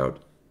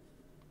breakout,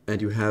 and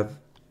you have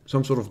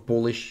some sort of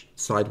bullish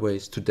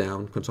sideways to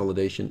down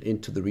consolidation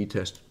into the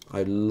retest.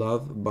 I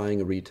love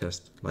buying a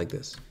retest like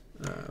this.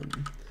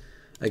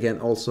 Again,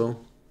 also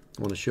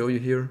I want to show you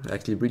here. I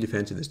actually really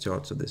fancy this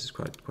chart, so this is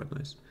quite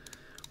nice.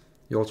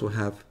 You also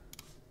have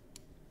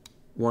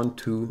 1,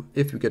 2.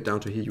 If you get down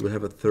to here, you will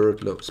have a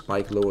third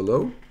spike lower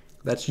low.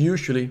 That's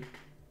usually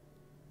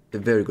a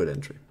very good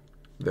entry,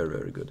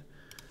 very good.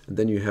 And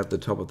then you have the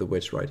top of the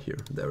wedge right here.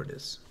 There it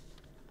is.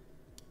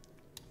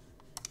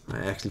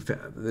 I actually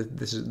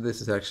this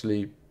is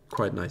actually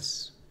quite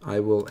nice. I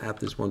will add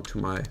this one to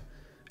my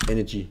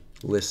energy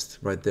list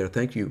right there.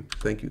 Thank you.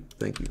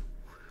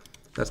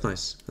 That's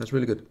nice. That's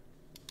really good.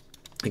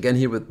 Again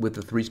here with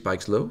the 3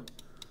 spikes low,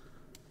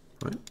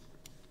 right?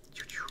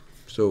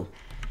 So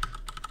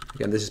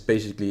again, this is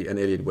basically an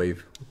Elliott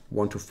wave,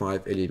 1 to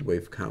 5 Elliott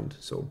wave count.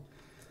 So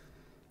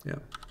yeah,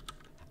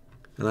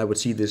 and I would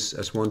see this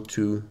as 1,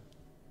 2,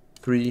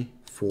 3,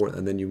 4,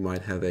 and then you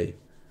might have a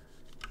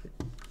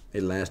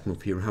last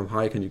move here. How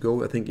high can you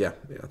go? I think I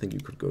think you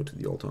could go to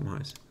the all-time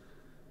highs,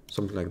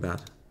 something like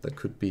that. That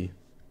could be.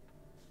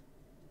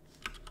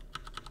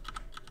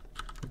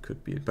 It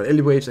could be. But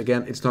Elliott waves,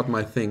 again, it's not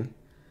my thing.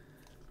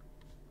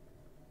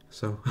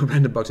 So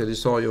Random Box, I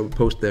just saw your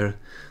post there.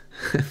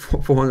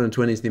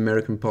 420 is the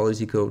American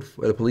policy code,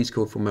 police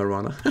code for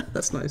marijuana.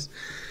 That's nice.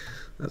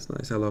 That's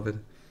nice. I love it.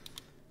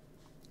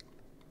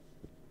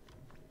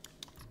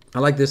 I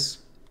like this.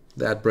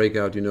 That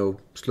breakout,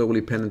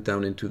 slowly pennant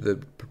down into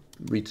the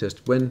retest.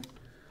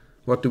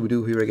 What do we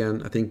do here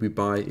again? I think we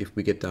buy if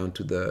we get down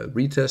to the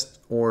retest,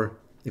 or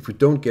if we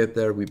don't get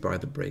there, we buy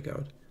the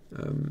breakout.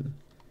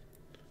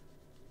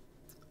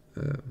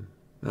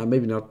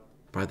 Maybe not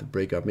buy the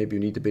breakout. Maybe you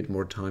need a bit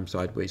more time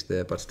sideways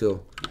there, but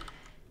still,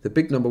 the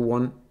big number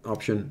one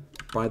option,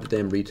 buy the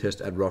damn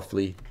retest at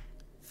roughly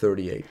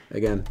 38.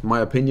 Again, my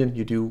opinion,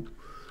 you do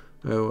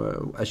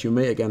as you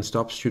may. Again,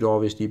 stops should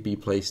obviously be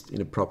placed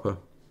in a proper.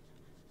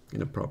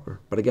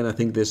 But again, I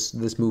think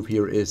this move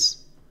here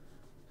is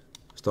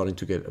starting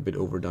to get a bit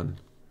overdone.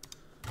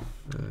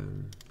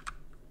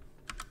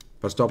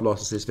 But stop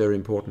losses is very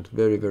important,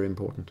 very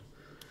important.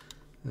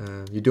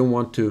 You don't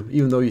want to,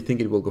 even though you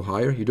think it will go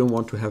higher, you don't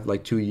want to have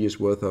like 2 years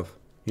worth of,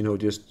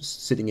 just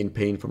sitting in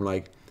pain from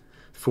like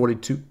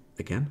 42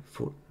 again.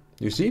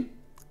 You see,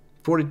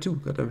 42.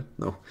 Goddammit,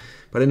 no.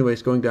 But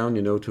anyways, going down,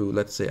 to,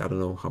 let's say, I don't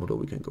know how low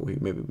we can go here.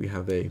 Maybe we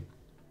have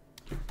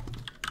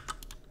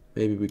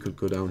maybe we could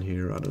go down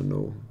here. I don't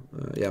know.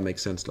 Yeah,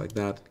 makes sense like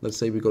that. Let's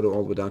say we go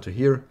all the way down to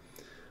here,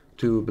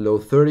 to below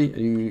 30.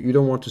 You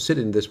don't want to sit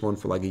in this one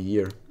for like a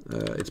year.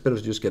 It's better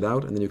to just get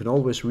out, and then you can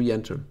always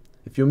re-enter.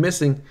 If you're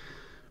missing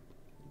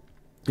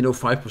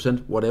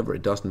 5%, whatever,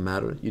 it doesn't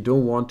matter. You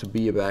don't want to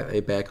be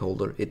a back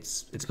holder.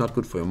 It's not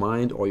good for your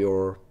mind or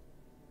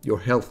your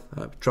health.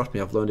 Trust me,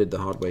 I've learned it the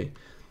hard way.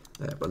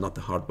 But not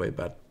the hard way,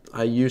 but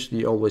I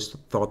usually always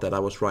thought that I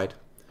was right.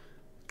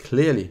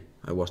 Clearly,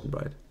 I wasn't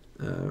right.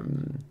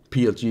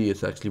 PLG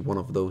is actually one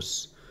of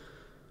those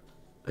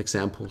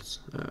examples.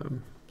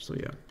 So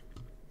yeah.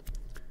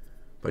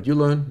 But you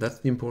learn. That's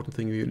the important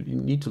thing. You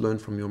need to learn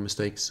from your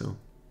mistakes. So.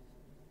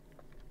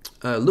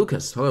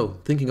 Lucas, hello.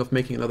 Thinking of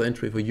making another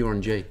entry for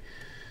URNJ.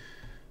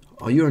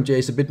 URNJ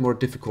is a bit more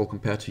difficult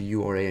compared to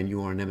URA and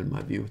URNM in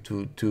my view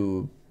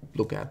to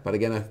look at. But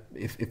again,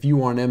 if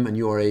URNM and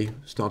URA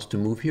starts to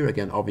move here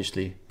again,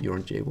 obviously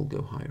URNJ will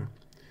go higher.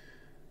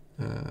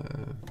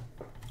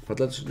 But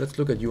let's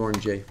look at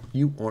URNJ.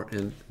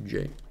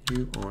 URNJ.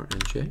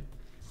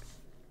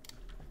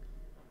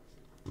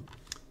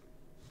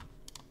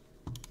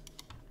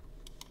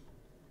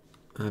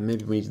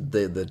 Maybe we need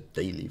the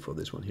daily for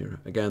this one here.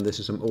 Again, this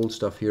is some old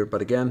stuff here,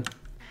 but again,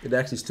 it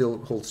actually still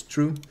holds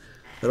true.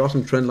 There are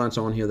some trend lines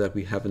on here that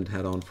we haven't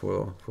had on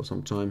for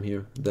some time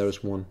here. There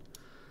is one.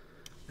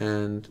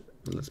 And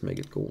let's make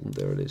it golden.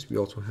 There it is. We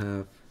also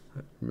have,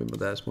 remember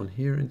there's one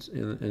here,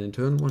 an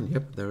internal one.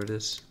 Yep, there it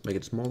is. Make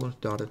it smaller,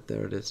 dotted,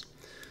 there it is.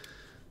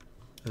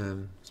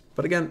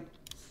 But again,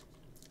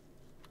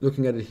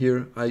 looking at it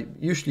here,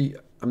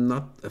 I'm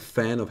not a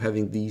fan of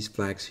having these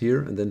flags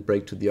here and then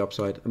break to the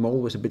upside. I'm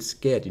always a bit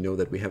scared, you know,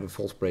 that we have a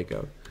false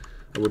breakout.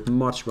 I would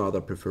much rather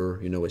prefer,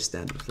 you know, a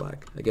standard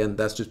flag. Again,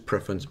 that's just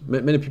preference.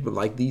 Many people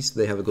like these.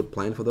 They have a good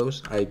plan for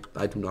those. I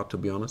do not, to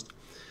be honest.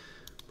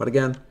 But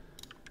again,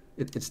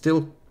 it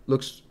still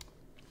looks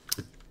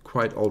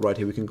quite all right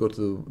here. We can go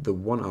to the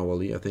 1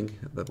 hourly. I think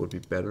that would be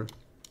better.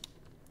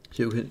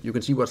 So you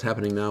can see what's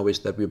happening now is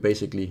that we're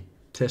basically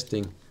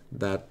testing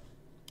that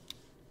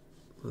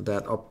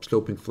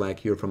upsloping flag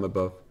here from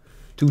above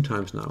 2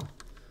 times now.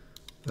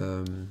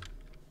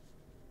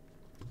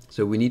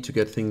 So we need to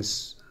get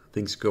things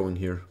going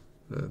here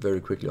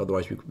very quickly,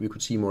 otherwise we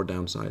could see more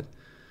downside.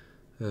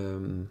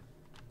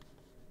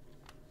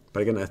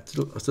 But again, I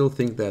still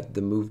think that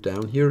the move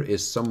down here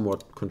is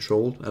somewhat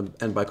controlled,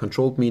 and by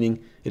controlled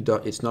meaning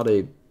it's not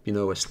a, you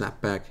know, a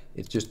snapback.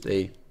 It's just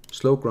a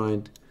slow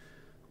grind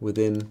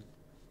within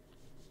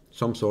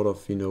some sort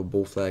of, you know,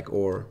 bull flag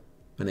or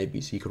an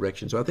ABC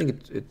correction. So I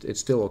think it's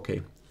still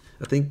okay.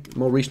 I think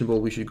more reasonable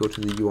we should go to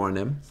the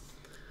URNM.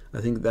 I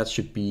think that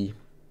should be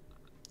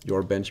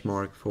your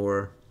benchmark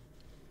for,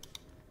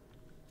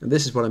 and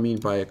this is what I mean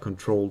by a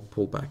controlled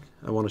pullback.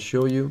 I want to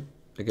show you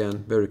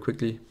again very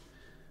quickly.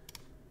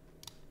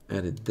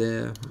 Add it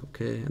there,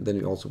 okay, and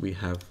then we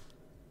have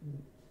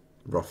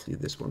roughly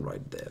this one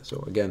right there.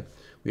 So again,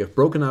 we have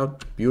broken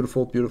out,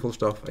 beautiful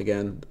stuff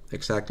again,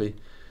 exactly.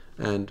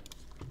 And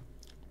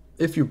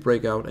if you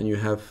break out and you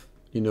have,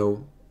 you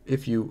know,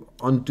 if you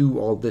undo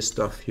all this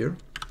stuff here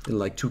in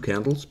like 2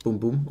 candles, boom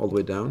boom, all the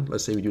way down,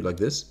 let's say we do like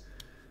this,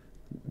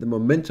 the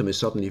momentum is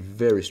suddenly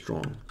very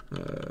strong.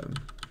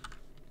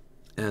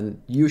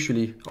 And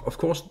usually, of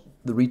course,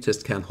 the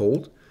retest can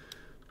hold,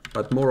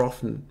 but more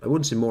often, I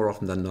wouldn't say more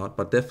often than not,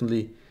 but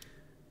definitely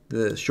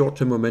the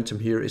short-term momentum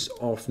here is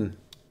often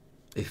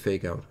a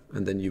fake out,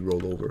 and then you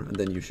roll over, and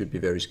then you should be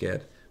very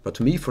scared. But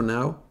to me, for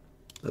now,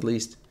 at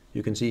least,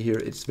 you can see here,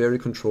 it's very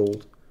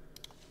controlled,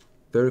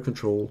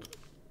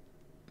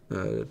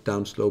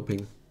 down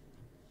sloping.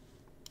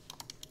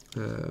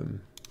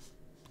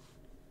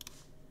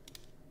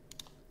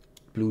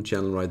 Blue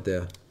channel right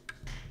there.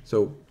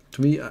 So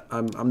to me,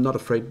 I'm not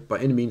afraid by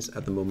any means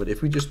at the moment.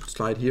 If we just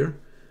slide here,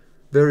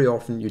 very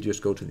often you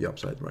just go to the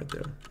upside right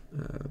there.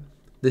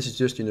 This is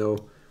just, you know,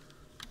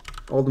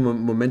 all the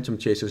momentum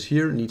chasers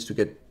here needs to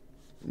get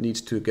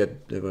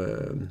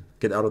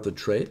out of the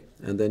trade,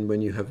 and then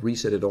when you have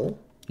reset it all,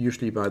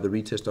 usually by the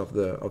retest of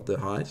the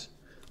highs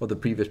or the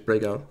previous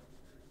breakout,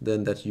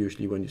 then that's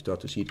usually when you start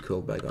to see it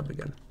curl back up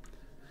again.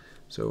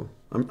 So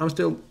I'm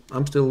still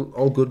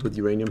all good with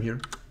uranium here.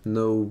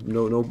 No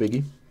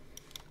biggie.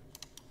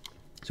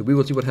 So we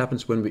will see what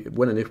happens when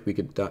and if we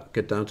get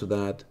down to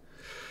that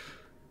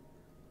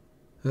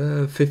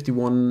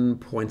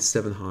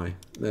 51.7 high.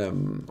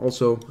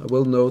 Also, I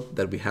will note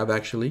that we have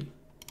actually,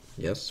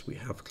 yes, we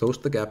have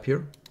closed the gap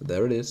here.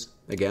 There it is.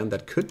 Again,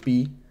 that could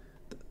be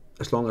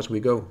as long as we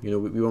go. You know,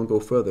 we won't go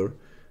further.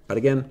 But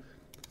again,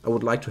 I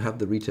would like to have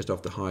the retest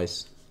of the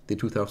highs, the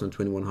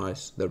 2021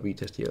 highs, that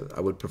retest here. I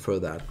would prefer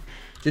that,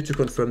 just to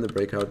confirm the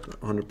breakout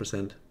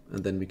 100%,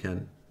 and then we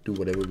can do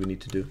whatever we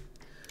need to do.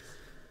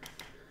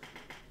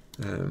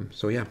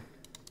 So yeah.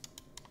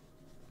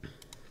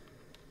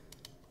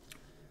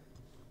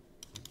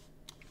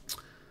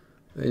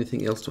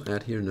 Anything else to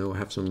add here? No, I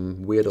have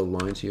some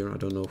weirdo lines here. I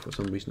don't know, for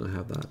some reason I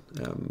have that.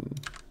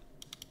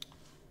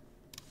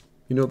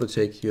 You know, the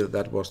take here,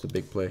 that was the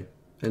big play.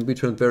 And we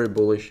turned very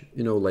bullish,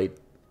 you know, late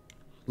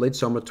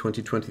summer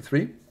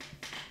 2023.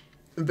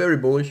 Very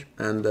bullish,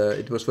 and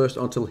it was first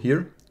until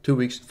here, 3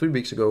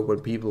 weeks ago, when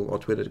people or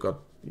Twitter got,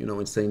 you know,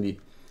 insanely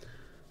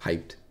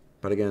hyped.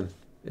 But again,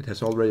 it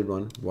has already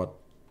run, what,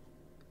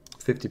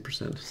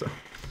 50%, so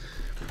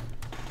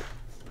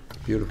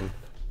beautiful.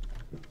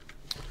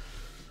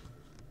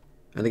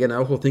 And again, I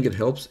also think it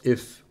helps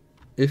if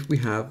we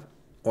have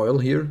oil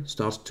here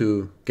starts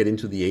to get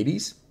into the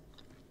 80s.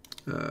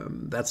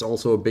 That's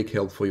also a big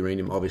help for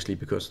uranium, obviously,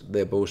 because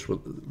they're both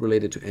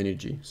related to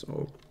energy.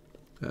 So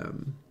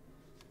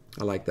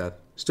I like that.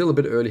 Still a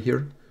bit early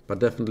here, but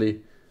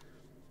definitely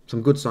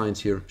some good signs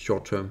here,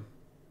 short term,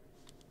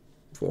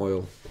 for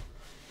oil,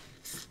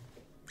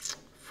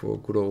 for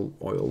good old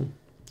oil.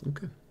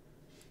 Okay.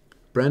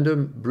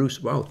 Brandon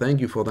Bruce, wow,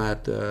 thank you for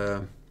that.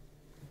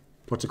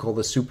 What's it called?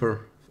 The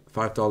super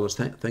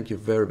 $5. Thank you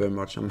very, very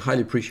much. I'm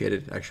highly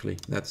appreciated, actually.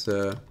 That's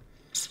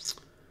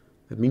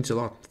it means a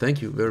lot.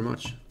 Thank you very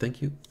much.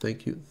 Thank you,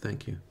 thank you,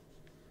 thank you.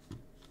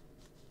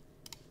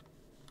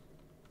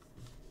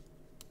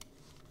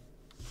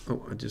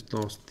 Oh, I just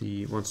lost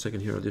the 1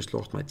 second here. I just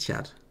lost my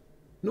chat.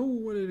 No,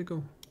 where did it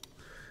go?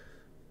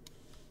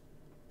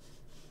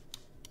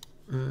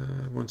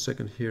 1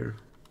 second here.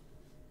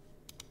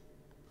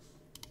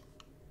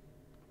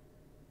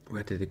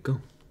 Where did it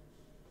go?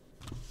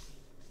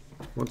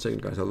 1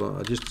 second, guys.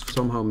 I just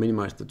somehow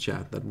minimized the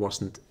chat. That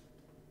wasn't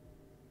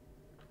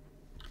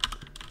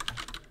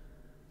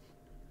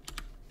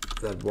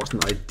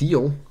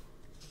ideal.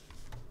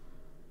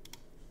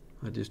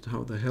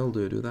 How the hell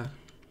do I do that?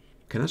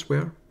 Can I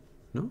swear?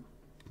 No?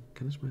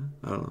 Can I swear?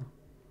 I don't know.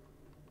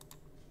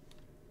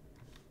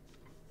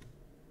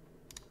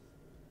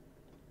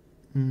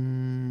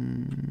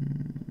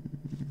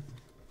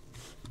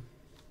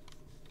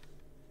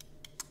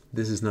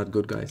 This is not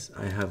good, guys.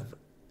 I have...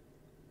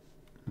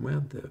 Where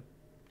the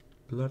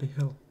bloody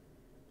hell?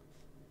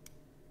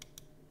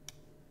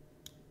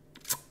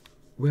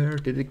 Where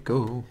did it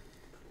go?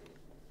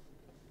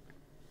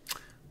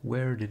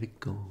 Where did it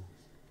go?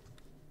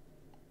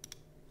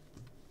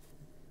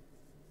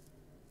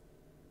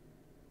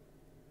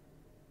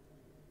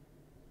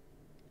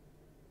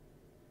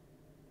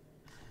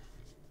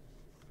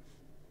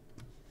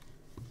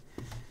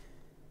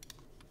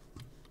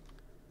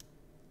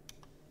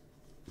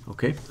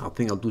 Okay, I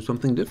think I'll do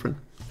something different.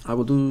 I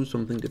will do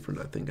something different.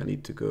 I think I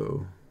need to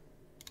go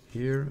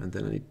here, and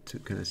then I need to,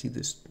 can I see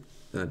this?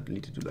 I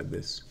need to do like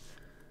this.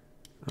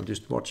 I'm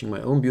just watching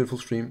my own beautiful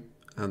stream,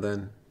 and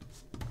then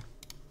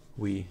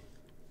we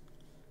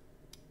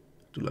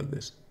do like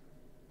this.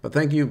 But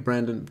thank you,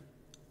 Brandon.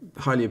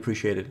 Highly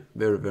appreciated.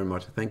 Very, very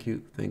much. Thank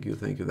you, thank you,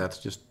 thank you. That's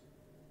just,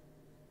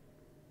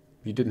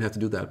 you didn't have to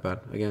do that,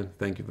 but again,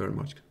 thank you very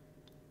much.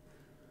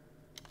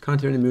 Can't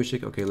hear any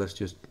music. Okay, let's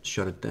just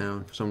shut it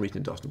down. For some reason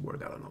it doesn't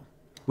work. I don't know.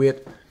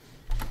 Weird.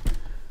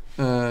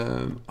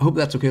 I hope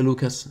that's okay,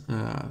 Lucas.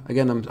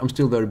 Again, I'm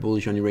still very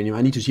bullish on uranium.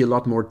 I need to see a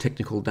lot more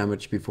technical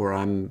damage before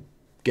I'm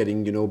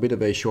getting, you know, a bit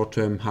of a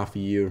short-term, half a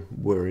year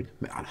worried.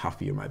 Half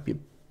a year might be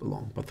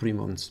long, but 3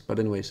 months. But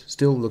anyways,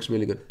 still looks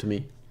really good to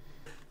me.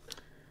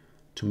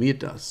 To me it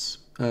does.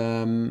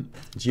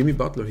 Jimmy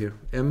Butler here.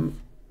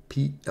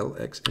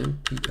 MPLX.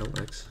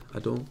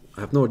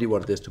 I have no idea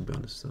what it is, to be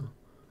honest. So.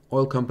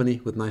 Oil company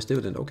with nice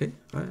dividend. Okay,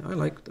 I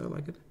like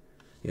it.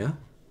 Yeah.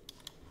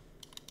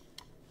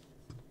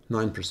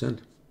 9%.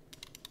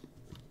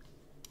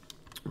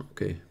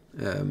 Okay.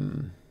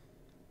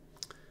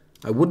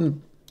 I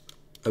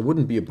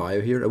wouldn't be a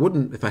buyer here. I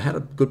wouldn't, if I had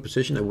a good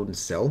position, I wouldn't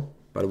sell,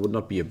 but I would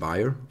not be a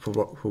buyer for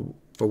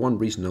one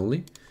reason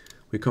only.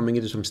 We're coming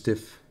into some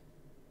stiff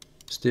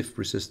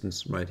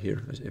resistance right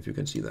here, if you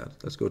can see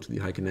that. Let's go to the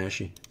Heikin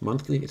Ashi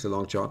monthly. It's a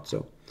long chart,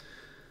 so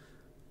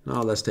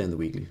now let's stay on the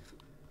weekly.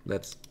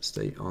 Let's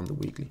stay on the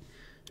weekly.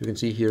 You can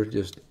see here,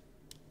 just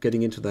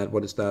getting into that.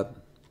 What is that?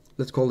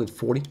 Let's call it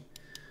 40.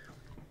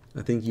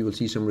 I think you will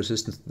see some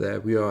resistance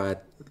there. We are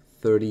at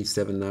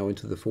 37 now,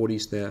 into the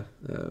 40s there.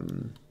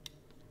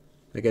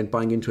 Again,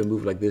 buying into a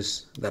move like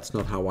this, that's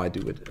not how I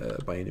do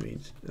it by any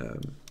means.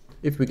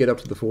 If we get up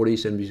to the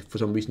 40s and we for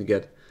some reason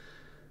get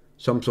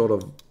some sort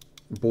of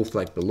both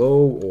like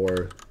below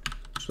or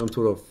some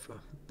sort of,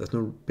 there's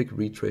no big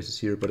retraces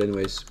here, but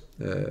anyways,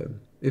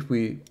 if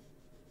we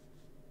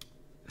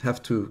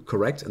have to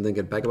correct and then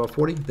get back above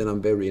 40, then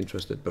I'm very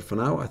interested. But for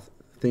now, I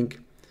think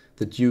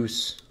the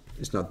juice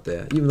is not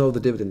there, even though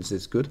the dividends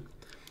is good.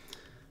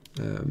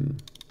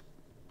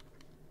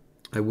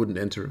 I wouldn't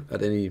enter at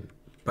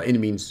by any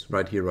means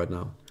right here, right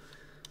now.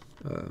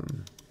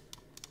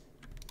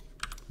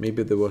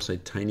 Maybe there was a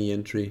tiny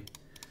entry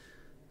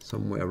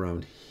somewhere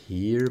around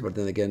here, but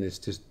then again, it's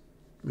just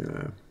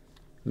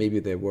maybe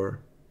there were.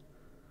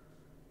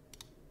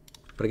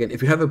 But again,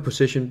 if you have a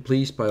position,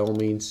 please, by all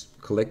means,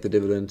 collect the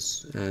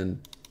dividends and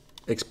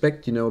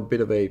expect, you know, a bit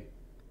of a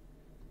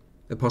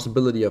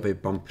possibility of a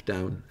bump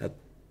down at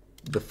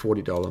the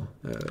 $40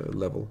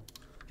 level,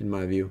 in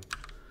my view.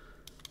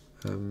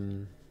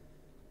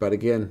 But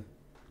again,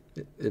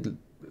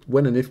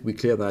 when and if we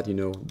clear that, you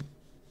know,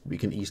 we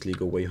can easily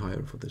go way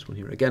higher for this one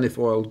here. Again, if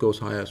oil goes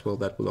higher as well,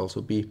 that will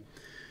also be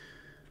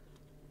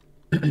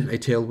a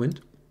tailwind.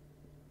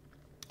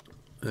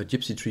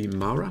 Gypsy Tree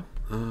Mara.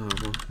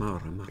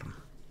 Mara.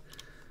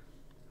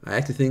 I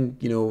actually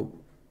think, you know,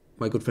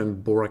 my good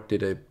friend Borak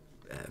did a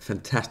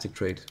fantastic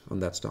trade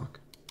on that stock,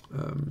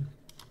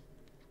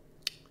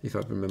 if I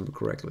remember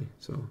correctly.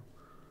 So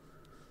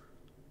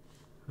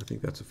I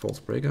think that's a false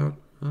breakout.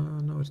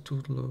 No, it's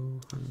too low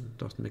and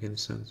doesn't make any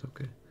sense.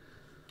 Okay.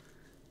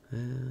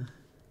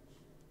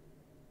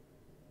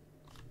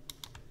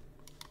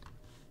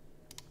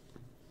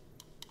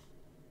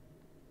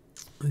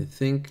 I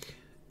think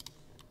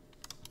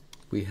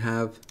we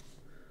have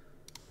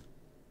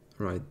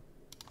right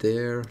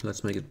there.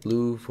 Let's make it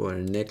blue for a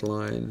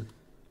neckline,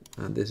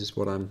 and this is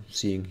what I'm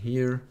seeing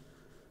here.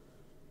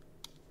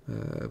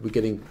 We're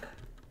getting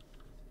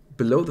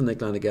below the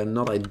neckline again,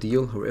 not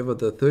ideal. However,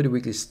 the 30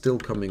 weekly is still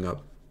coming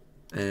up,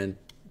 and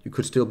you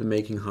could still be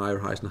making higher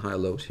highs and higher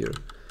lows here.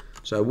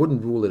 So I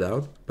wouldn't rule it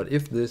out, but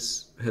if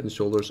this head and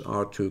shoulders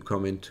are to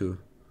come into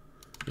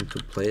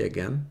play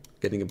again,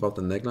 getting above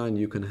the neckline,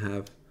 you can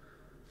have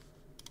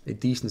a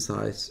decent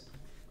size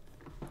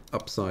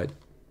upside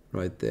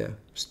right there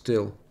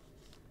still.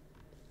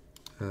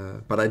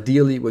 But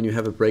ideally, when you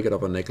have a breakout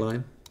of a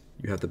neckline,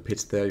 you have the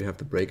pits there, you have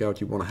the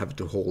breakout, you want to have it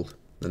to hold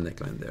the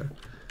neckline there.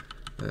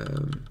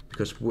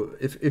 Because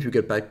if you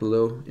get back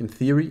below, in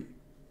theory,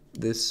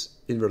 this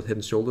inverted head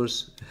and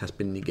shoulders has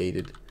been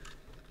negated.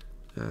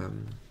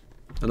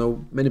 I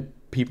know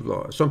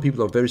some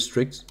people are very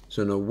strict,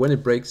 so when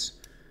it breaks,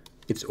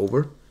 it's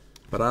over.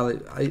 But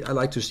I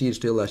like to see it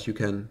still as you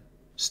can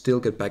still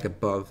get back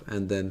above,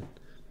 and then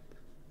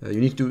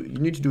you need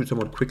to do it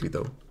somewhat quickly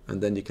though,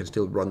 and then you can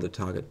still run the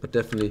target. But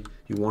definitely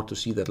you want to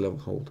see that level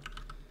hold.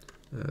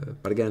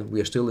 But again, we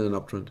are still in an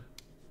uptrend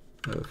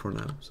for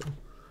now. So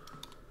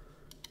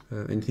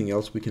anything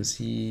else we can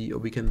see, or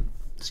we can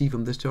see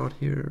from this chart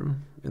here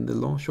in the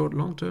long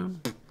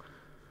term?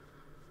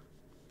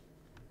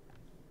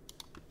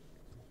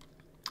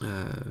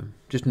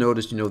 Just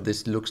notice,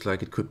 this looks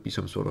like it could be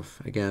some sort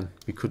of, again,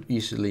 we could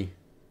easily,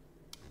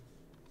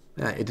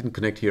 it didn't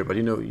connect here, but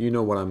you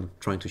know what I'm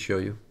trying to show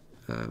you.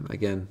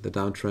 Again, the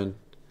downtrend,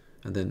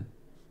 and then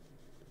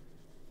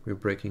we're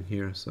breaking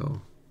here,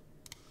 so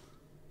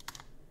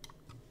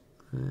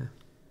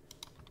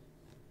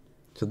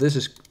this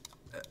is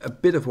a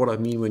bit of what I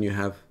mean when you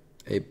have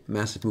a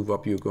massive move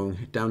up, you're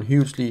going down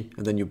hugely,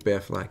 and then you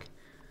bear flag,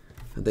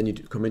 and then you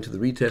come into the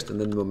retest,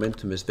 and then the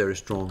momentum is very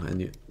strong,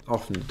 and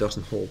often it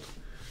doesn't hold.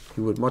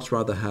 You would much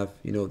rather have,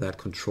 that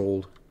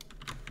controlled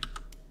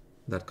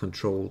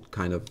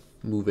kind of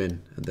move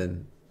in, and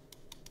then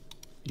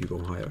you go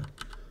higher.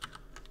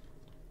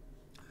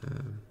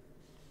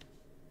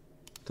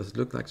 Does it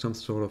look like some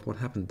sort of, what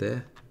happened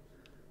there?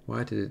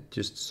 Why did it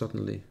just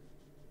suddenly,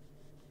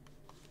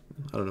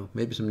 I don't know,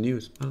 maybe some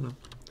news, I don't know.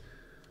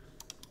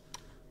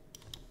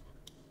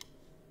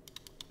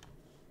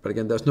 But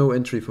again, there's no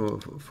entry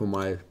for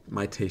my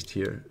taste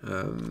here.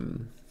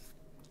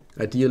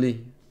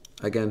 Ideally,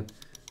 again,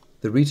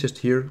 the retest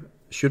here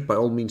should by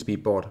all means be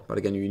bought, but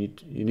again,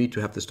 you need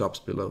to have the stops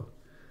below,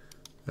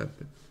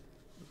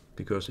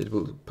 because it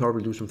will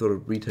probably do some sort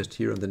of retest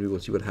here, and then we will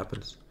see what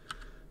happens.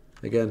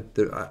 Again,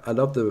 I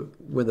love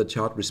when the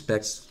chart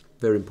respects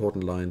very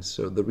important lines.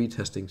 So the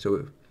retesting.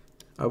 So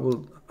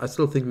I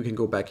still think we can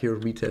go back here,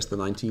 retest the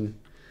 $19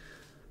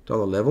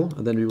 level,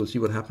 and then we will see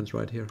what happens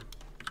right here.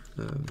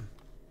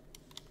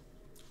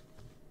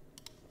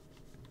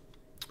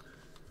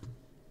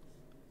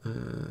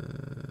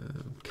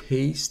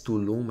 Case to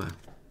Loma.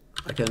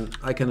 I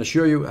can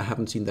assure you I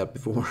haven't seen that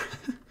before.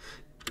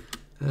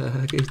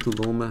 Case to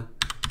Loma.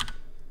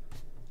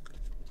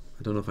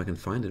 I don't know if I can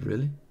find it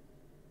really.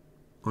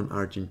 On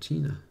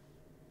Argentina.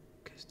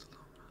 Case to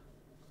Loma.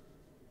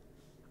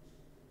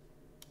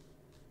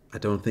 I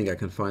don't think I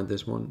can find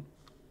this one.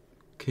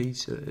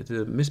 Case, did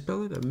I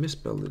misspell it? I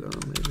misspelled it. Oh,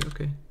 maybe,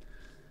 okay.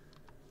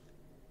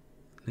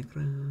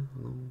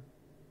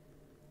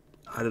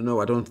 I don't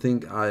know. I don't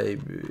think I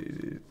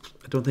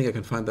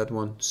can find that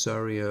one.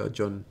 Sorry,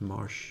 John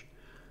Marsh.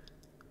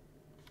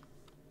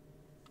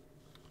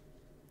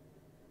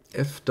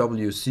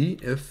 FWC,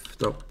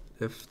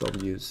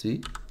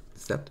 FWC,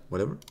 set,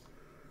 whatever.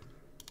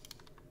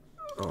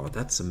 Oh,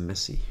 that's a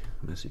messy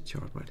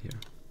chart right here.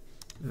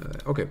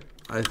 Okay,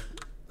 I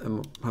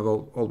have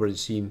already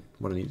seen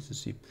what I needed to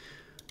see.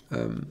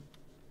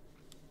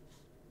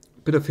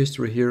 Bit of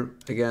history here.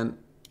 Again,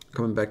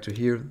 coming back to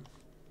here.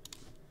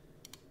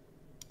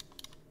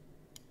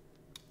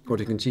 What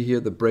you can see here,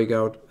 the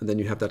breakout, and then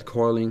you have that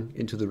coiling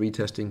into the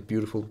retesting.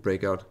 Beautiful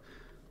breakout.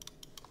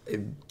 A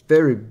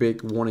very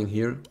big warning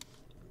here,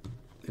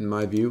 in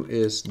my view,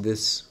 is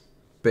this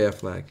bear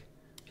flag.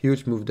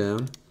 Huge move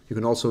down. You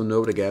can also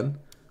note again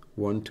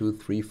 1, 2,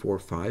 3, 4,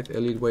 5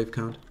 Elliott wave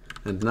count,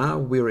 and now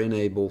we're in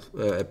a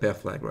bear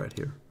flag right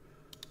here.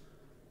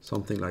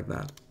 Something like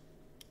that.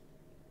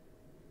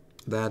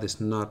 That is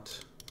not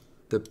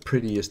the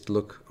prettiest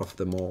look of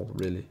them all,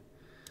 really.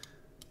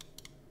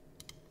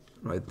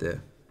 Right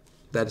there.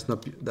 That's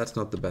not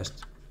the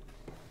best.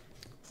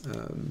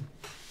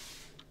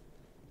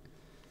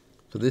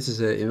 So this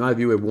is, in my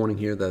view, a warning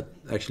here that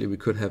actually we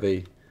could have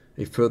a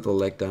further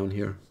leg down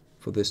here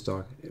for this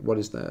stock. What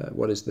is that?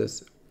 What is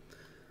this?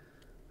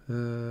 I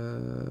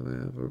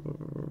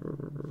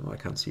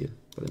can't see it,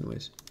 but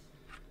anyways.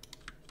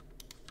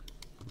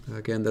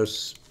 Again,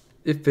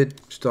 if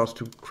it starts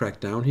to crack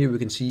down here, we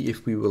can see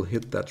if we will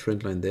hit that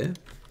trend line there.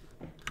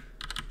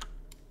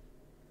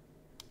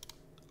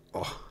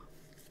 Oh.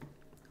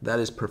 That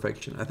is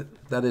perfection.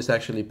 That is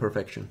actually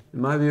perfection.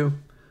 In my view,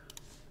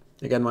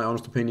 again, my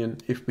honest opinion,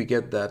 if we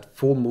get that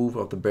full move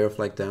of the bear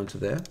flag down to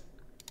there,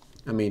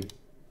 I mean,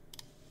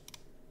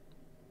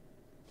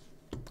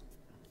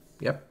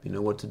 yep, you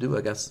know what to do,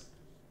 I guess.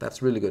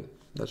 That's really good.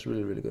 That's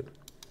really, really good.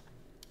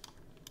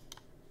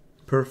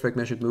 Perfect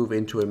measured move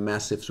into a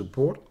massive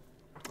support.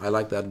 I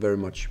like that very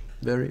much.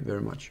 Very,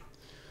 very much.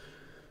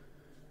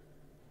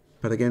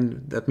 But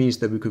again, that means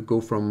that we could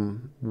go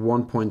from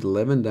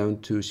 1.11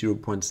 down to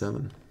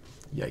 0.7.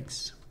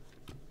 Yikes.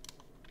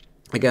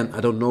 Again,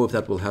 I don't know if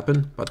that will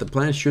happen, but the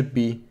plan should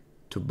be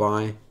to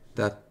buy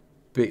that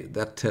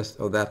test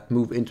or that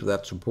move into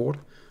that support,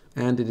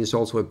 and it is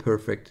also a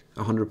perfect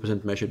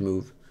 100% measured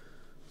move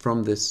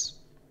from this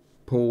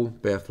pole,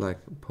 bear flag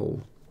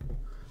pole.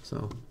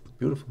 So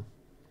beautiful.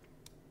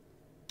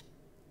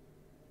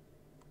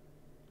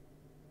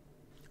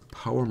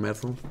 Power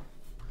metal.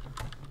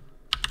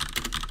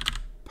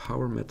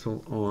 Power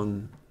metal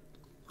on,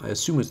 I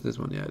assume it's this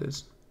one. Yeah, it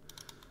is.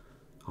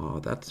 Oh,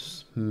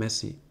 that's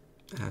messy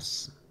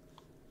as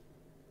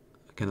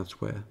I cannot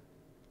swear.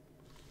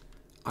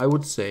 I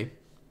would say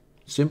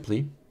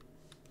simply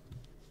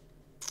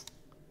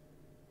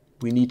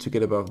we need to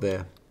get above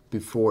there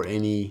before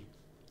any.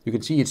 You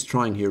can see it's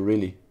trying here,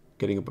 really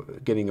getting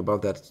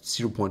above that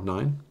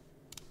 0.9.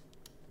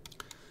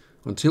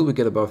 Until we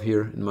get above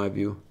here, in my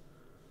view,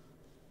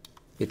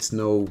 it's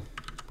no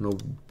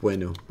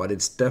bueno. But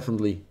it's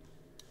definitely,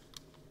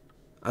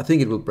 I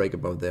think it will break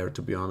above there,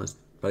 to be honest.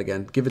 But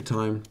again, give it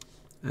time.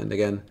 And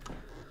again,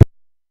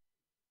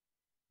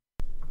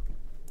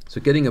 so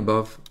getting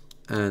above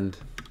and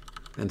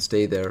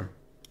stay there.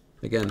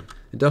 Again,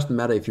 it doesn't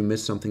matter if you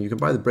miss something. You can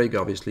buy the break,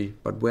 obviously,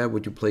 but where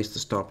would you place the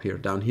stop here?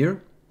 Down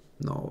here?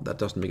 No, that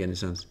doesn't make any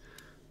sense.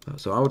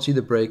 So I would see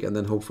the break and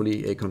then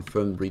hopefully a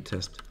confirmed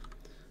retest.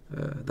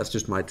 That's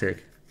just my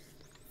take.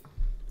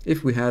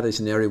 If we had a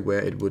scenario where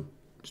it would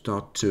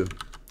start to,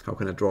 how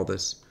can I draw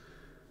this?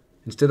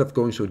 Instead of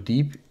going so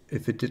deep,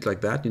 if it did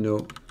like that, you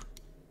know,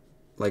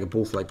 like a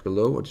bull flag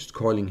below or just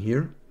coiling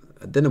here,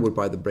 then I would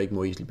buy the break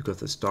more easily because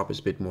the stop is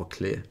a bit more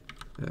clear.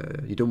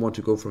 You don't want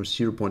to go from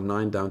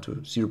 0.9 down to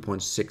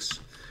 0.6.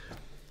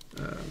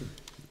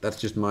 That's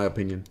just my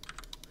opinion.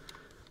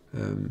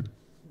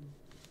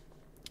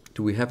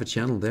 Do we have a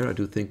channel there? I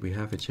do think we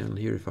have a channel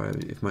here if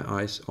my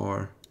eyes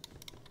are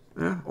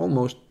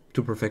almost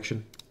to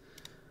perfection.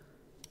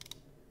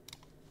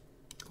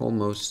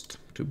 Almost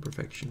to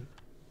perfection.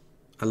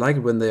 I like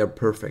it when they are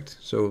perfect.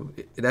 So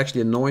it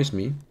actually annoys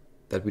me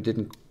that we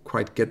didn't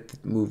quite get the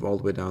move all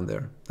the way down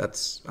there.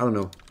 That's, I don't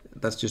know,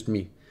 that's just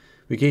me.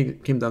 We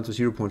came down to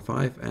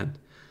 0.5 and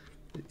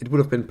it would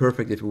have been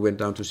perfect if we went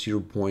down to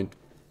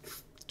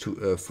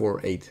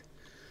 0.48.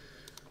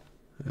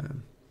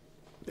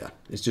 Yeah,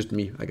 it's just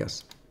me, I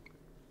guess.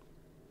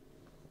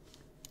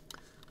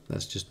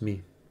 That's just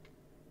me.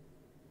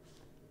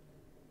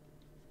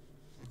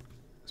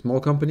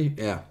 Small company?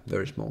 Yeah,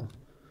 very small.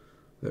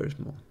 Very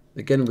small.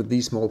 Again, with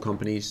these small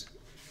companies,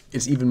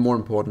 it's even more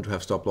important to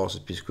have stop losses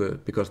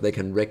because they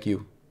can wreck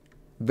you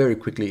very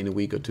quickly in a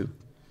week or two.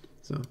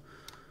 So,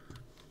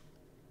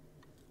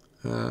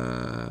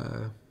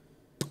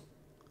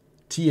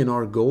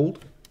 TNR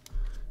Gold.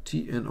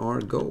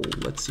 TNR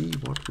Gold. Let's see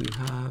what we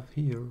have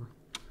here.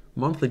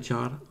 Monthly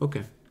chart.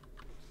 Okay.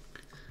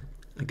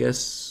 I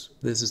guess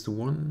this is the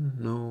one.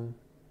 No.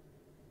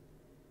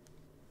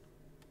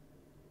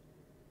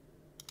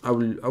 I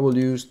will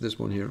use this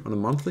one here on a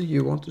monthly.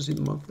 You want to see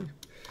the monthly?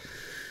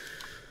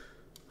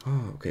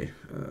 Oh, okay.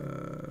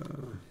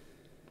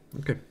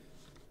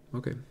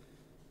 Okay.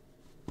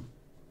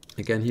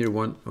 Again here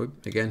one. Oh,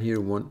 again here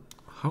one.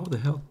 How the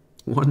hell?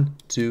 1,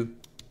 2,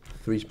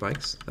 3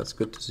 spikes. That's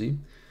good to see.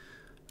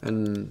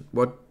 And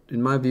what,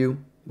 in my view,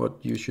 what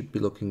you should be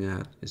looking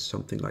at is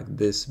something like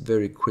this,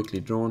 very quickly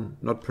drawn,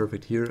 not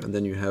perfect here, and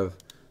then you have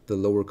the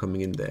lower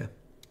coming in there.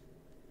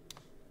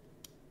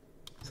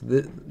 So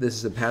this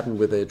is a pattern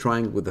with a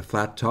triangle with a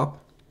flat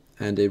top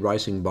and a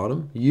rising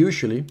bottom.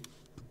 Usually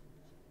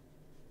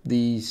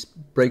these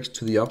breaks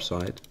to the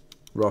upside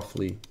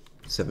roughly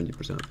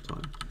 70% of the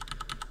time.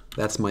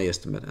 That's my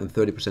estimate, and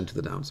 30% to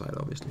the downside,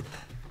 obviously.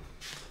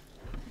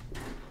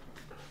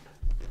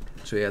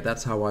 So yeah,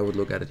 that's how I would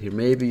look at it here.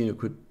 Maybe you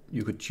could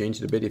change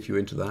it a bit if you're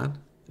into that,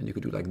 and you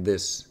could do like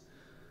this.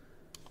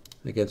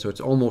 Again, so it's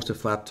almost a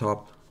flat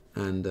top,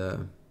 and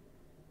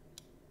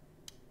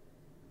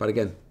but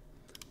again,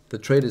 the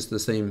trade is the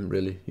same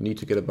really. You need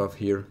to get above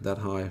here, that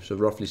high, so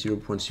roughly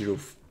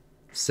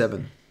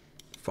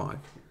 0.075.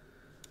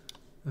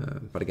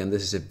 But again,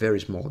 this is a very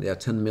small, yeah,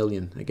 10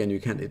 million. Again, you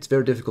can't. It's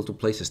very difficult to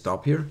place a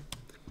stop here.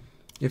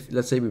 If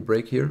let's say we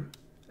break here,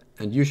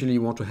 and usually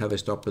you want to have a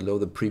stop below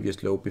the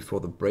previous low before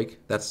the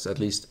break. That's at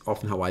least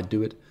often how I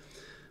do it.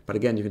 But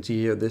again, you can see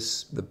here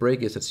the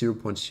break is at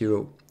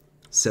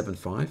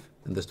 0.075,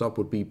 and the stop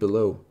would be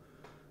below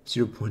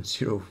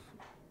 0.0.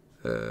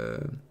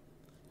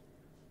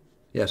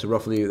 Yeah, so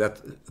roughly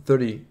that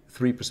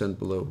 33%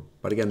 below.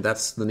 But again,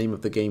 that's the name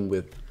of the game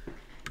with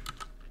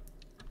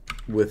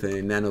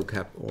a nano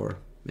cap or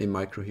a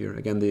micro here.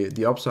 Again,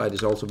 the upside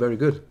is also very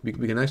good. We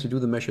can actually do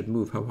the measured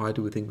move. How high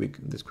do we think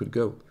this could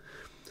go?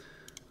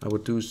 I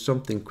would do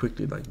something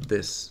quickly like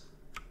this,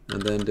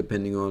 and then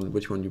depending on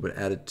which one you would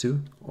add it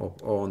to, or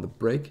on the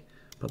break.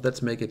 But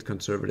let's make it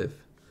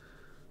conservative.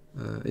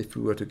 If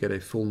we were to get a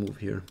full move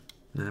here,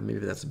 maybe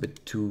that's a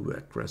bit too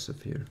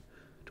aggressive here.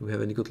 Do we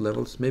have any good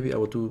levels? Maybe I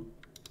would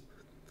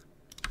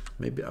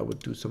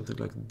do something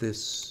like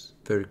this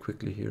very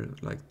quickly here,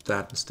 like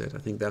that instead. I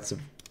think that's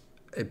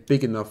a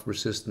big enough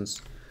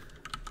resistance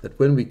that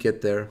when we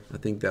get there, I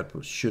think that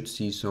we should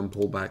see some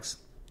pullbacks.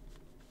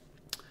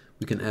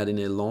 We can add in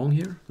a long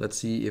here. Let's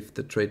see if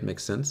the trade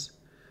makes sense.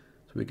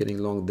 So we're getting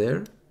long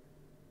there,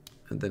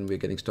 and then we're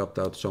getting stopped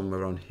out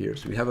somewhere around here.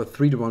 So we have a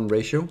 3-to-1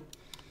 ratio.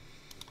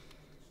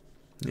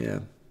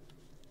 Yeah.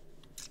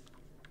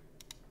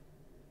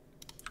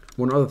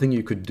 One other thing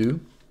you could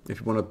do, if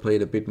you want to play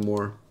it a bit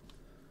more,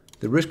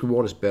 the risk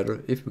reward is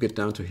better. If we get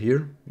down to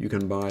here, you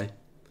can buy,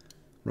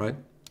 right?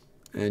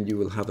 And you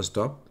will have a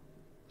stop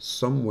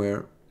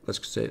somewhere,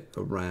 let's say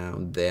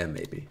around there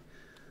maybe.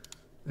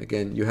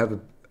 Again, you have a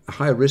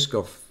higher risk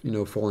of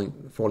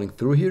falling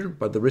through here,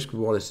 but the risk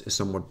reward is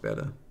somewhat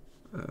better.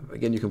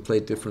 Again, you can play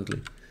it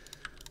differently.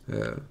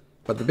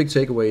 But the big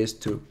takeaway is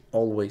to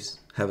always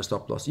have a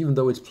stop loss, even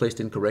though it's placed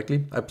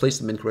incorrectly. I place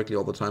them incorrectly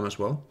all the time as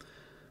well.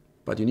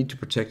 But you need to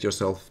protect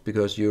yourself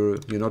because you're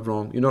not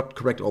wrong. You're not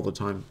correct all the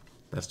time.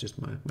 That's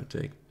just my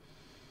take.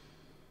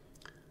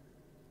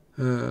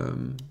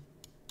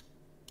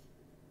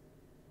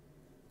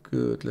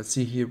 Good. Let's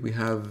see here. We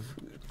have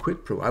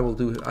Quid Pro.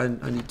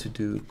 I need to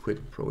do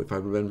Quid Pro if I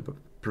remember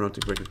pronounce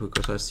it correctly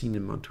because I've seen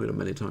him on Twitter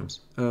many times.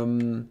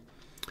 NRP.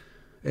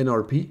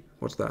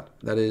 What's that?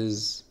 That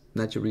is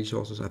Natural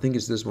Resources. I think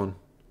it's this one.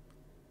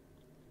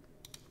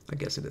 I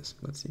guess it is.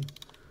 Let's see.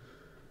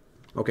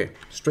 Okay,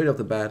 straight off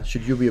the bat,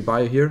 should you be a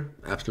buyer here?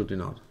 Absolutely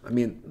not. I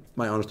mean,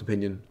 my honest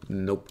opinion,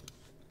 nope.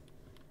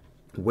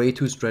 Way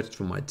too stretched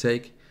for my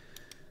take.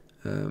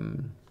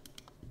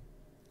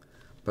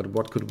 But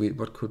what could we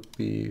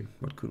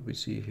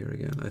see here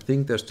again? I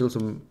think there's still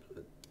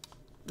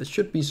there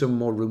should be some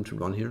more room to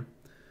run here,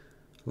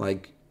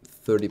 like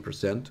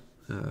 30%.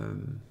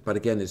 But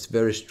again, it's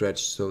very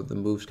stretched, so the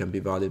moves can be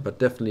valid. But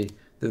definitely,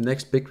 the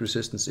next big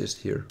resistance is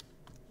here,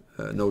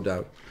 no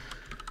doubt.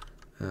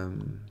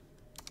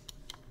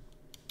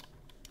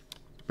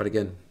 But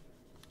again,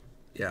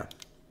 yeah,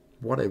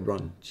 what a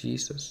run,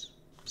 Jesus,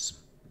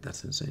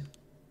 that's insane.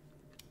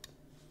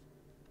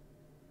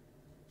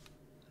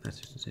 That's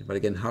just insane. But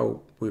again, how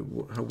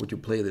would you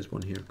play this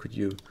one here? Could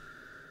you?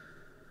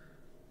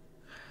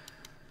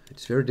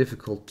 It's very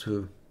difficult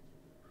to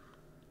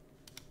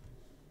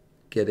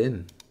get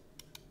in,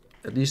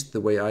 at least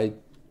the way I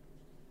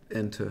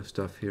enter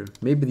stuff here.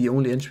 Maybe the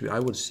only entry I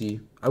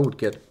would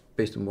get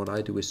based on what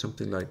I do is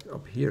something like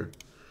up here.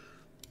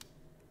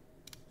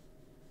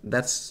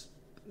 That's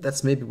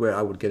maybe where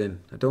I would get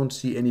in. I don't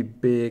see any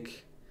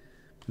big,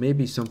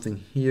 maybe something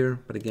here,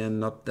 but again,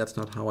 that's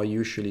not how I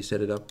usually set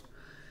it up.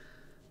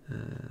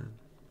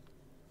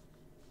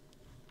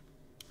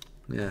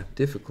 Yeah,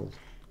 difficult.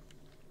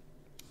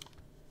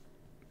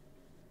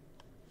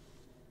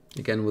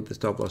 Again, with the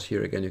stop loss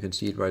here, again, you can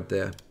see it right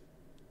there.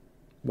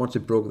 Once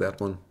it broke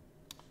that one,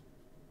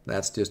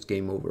 that's just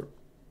game over.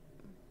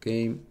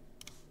 Game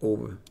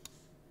over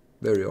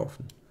very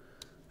often.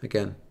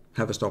 Again,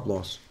 have a stop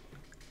loss.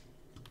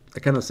 I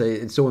cannot say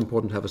it's so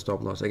important to have a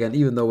stop loss. Again,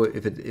 even though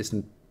if it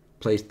isn't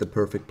placed the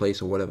perfect place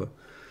or whatever,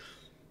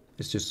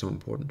 it's just so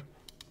important.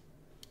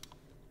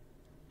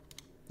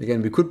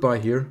 Again, we could buy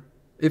here.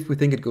 If we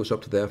think it goes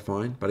up to there,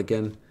 fine. But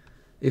again,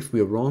 if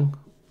we're wrong,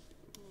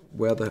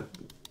 where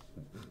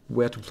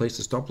to place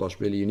the stop loss,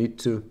 really, you need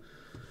to,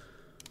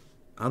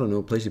 I don't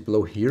know, place it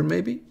below here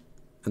maybe,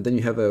 and then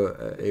you have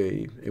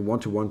a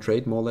one-to-one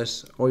trade more or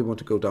less, or you want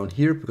to go down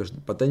here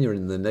but then you're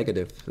in the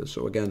negative.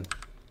 So again,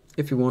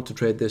 if you want to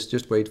trade this,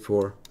 just wait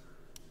for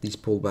these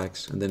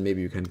pullbacks, and then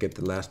maybe you can get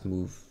the last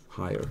move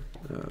higher.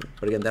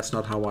 But again, that's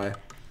not how I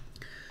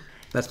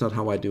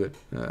do it.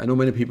 I know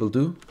many people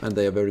do, and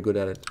they are very good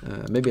at it.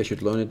 Maybe I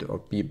should learn it or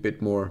be a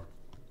bit more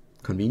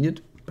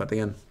convenient. But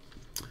again,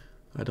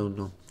 I don't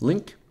know.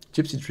 Link,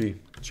 Gypsy Tree,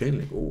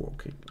 Chainlink. Oh,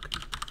 okay.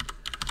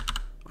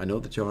 I know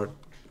the chart.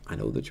 I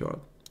know the chart.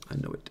 I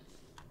know it.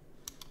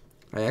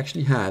 I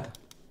actually had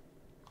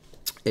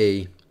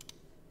a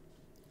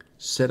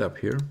setup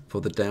here for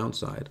the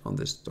downside on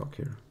this stock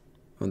here.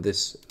 On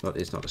this,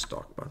 it's not a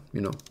stock, but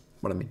you know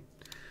what I mean.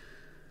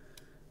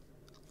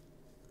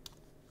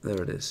 There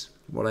it is.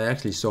 What I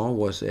actually saw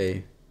was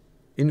a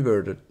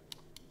inverted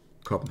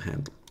cup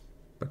handle,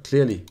 but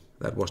clearly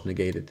that was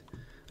negated.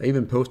 I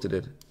even posted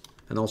it,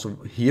 and also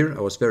here I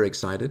was very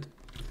excited,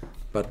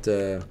 but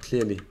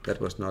clearly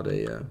that was not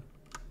a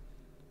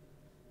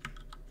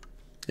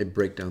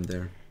breakdown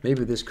there.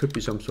 Maybe this could be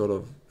some sort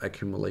of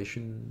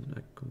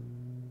accumulation.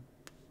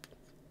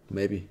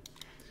 Maybe.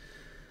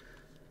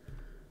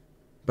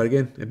 But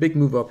again, a big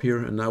move up here,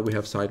 and now we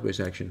have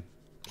sideways action.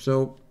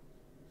 So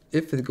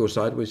if it goes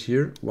sideways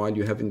here while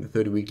you're having the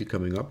 30 weekly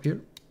coming up here,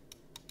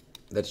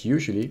 that's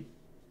usually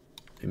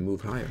a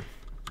move higher.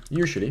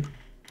 Usually,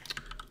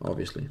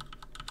 obviously.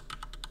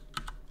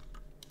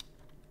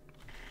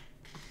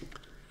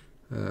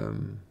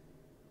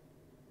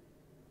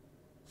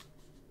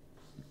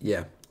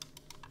 Yeah.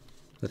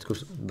 Let's go.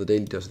 The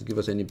daily doesn't give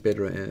us any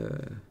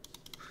better.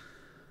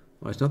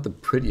 Well, it's not the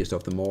prettiest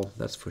of them all,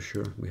 that's for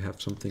sure. We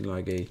have something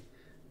like a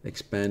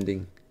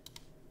expanding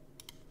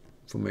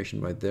formation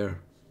right there.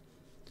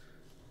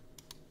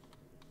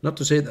 Not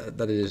to say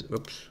that it is,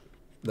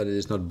 that it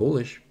is not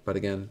bullish, but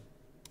again,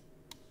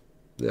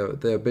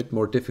 they're a bit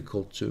more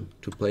difficult to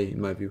play in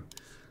my view.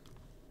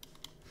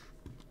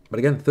 But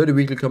again, 30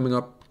 weekly coming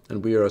up,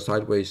 and we are a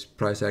sideways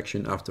price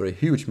action after a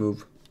huge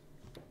move,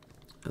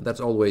 and that's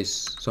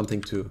always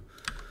something to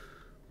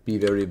be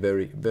very,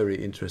 very,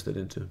 very interested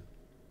into.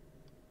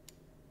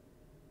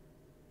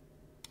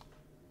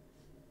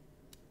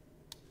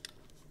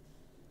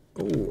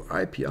 Oh,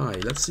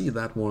 IPI, let's see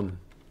that one.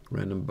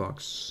 Random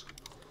box.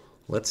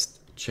 Let's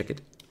check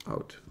it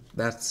out.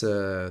 That's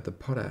the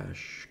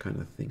potash kind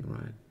of thing,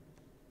 right?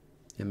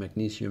 Yeah,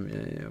 magnesium.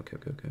 Yeah, okay.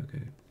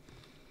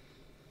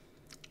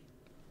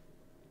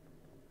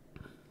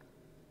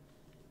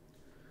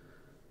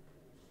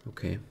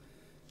 Okay.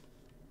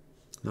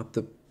 Not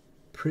the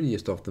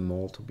prettiest of them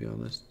all, to be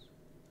honest.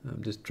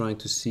 I'm just trying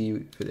to see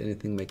if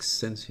anything makes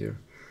sense here.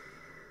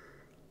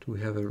 Do we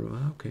have a...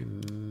 Okay,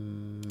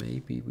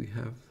 maybe we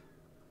have...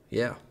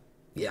 Yeah,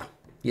 yeah,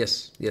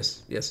 yes,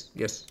 yes, yes,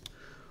 yes.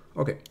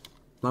 Okay,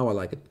 now I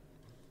like it.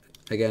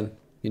 Again,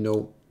 you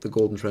know, the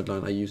golden trend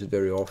line, I use it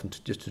very often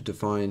just to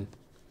define...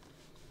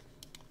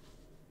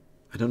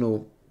 I don't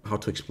know how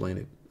to explain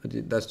it.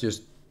 That's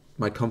just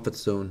my comfort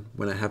zone.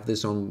 When I have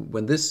this on...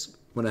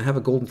 When I have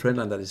a golden trend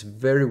line that is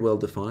very well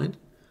defined,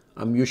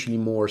 I'm usually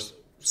more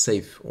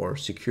safe or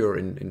secure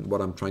in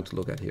what I'm trying to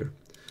look at here.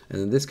 And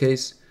in this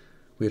case,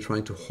 we're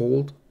trying to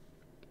hold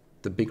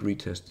the big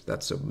retest.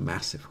 That's a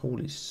massive,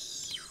 holy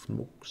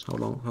smokes.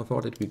 How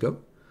far did we go?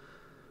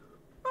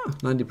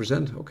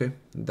 90%, okay,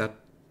 that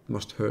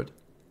must hurt.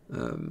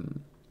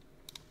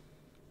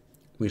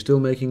 We're still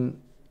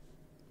making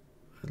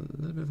a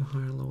little bit of a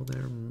higher low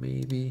there,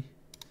 maybe.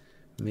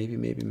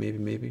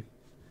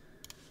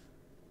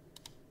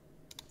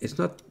 It's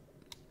not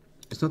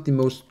the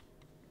most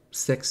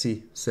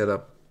sexy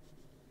setup,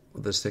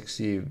 or the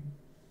sexy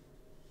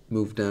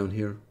move down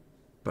here,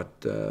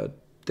 but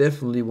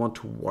definitely want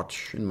to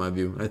watch in my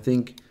view. I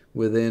think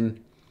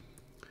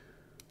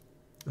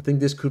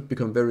this could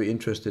become very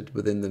interested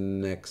within the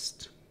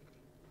next,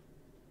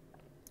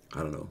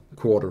 I don't know,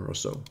 quarter or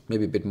so,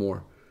 maybe a bit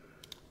more,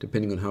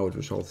 depending on how it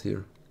resolves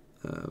here.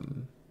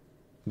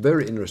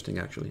 Very interesting,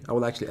 actually. I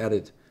will actually add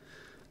it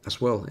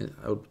as well.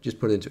 I'll just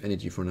put it into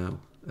energy for now.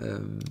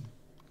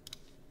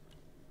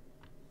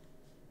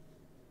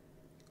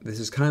 This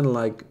is kind of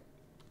like,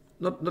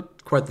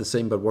 not quite the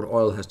same, but what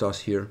oil does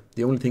here.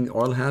 The only thing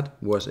oil had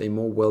was a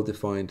more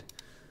well-defined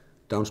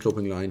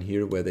downsloping line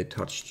here where they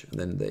touched and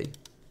then they...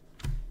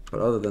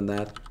 But other than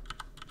that,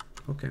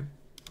 okay.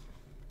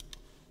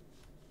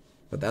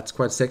 But that's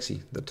quite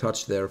sexy, the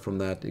touch there from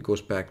that. It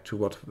goes back to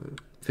what,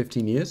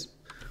 15 years?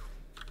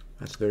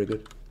 That's very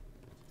good.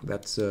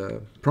 That's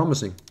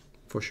promising,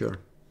 for sure.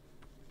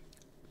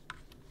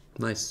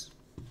 Nice.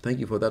 Thank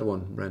you for that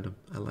one, Random.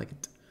 I like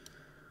it.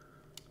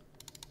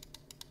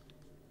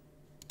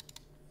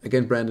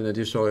 Again, Brandon, I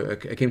just saw, I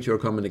came to your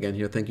comment again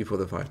here. Thank you for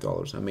the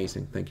 $5.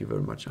 Amazing. Thank you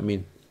very much. I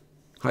mean,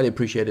 highly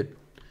appreciate it.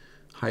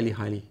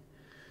 Highly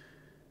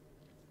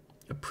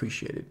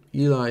appreciate it.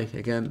 Eli,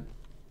 again,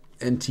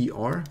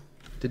 NTR.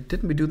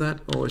 Didn't we do that?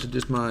 Or is it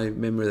just my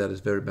memory that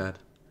is very bad?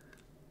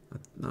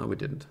 No, we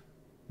didn't.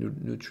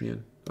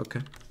 Nutrien.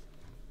 Okay.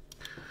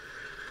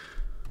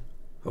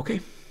 Okay.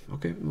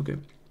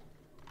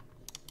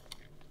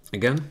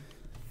 Again,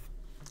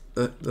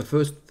 the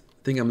first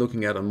thing I'm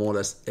looking at on more or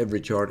less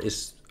every chart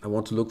is I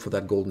want to look for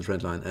that golden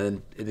trend line,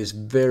 and it is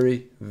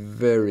very,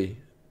 very,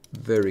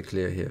 very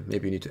clear here.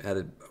 Maybe you need to add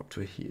it up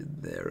to here,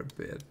 there a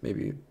bit,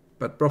 maybe,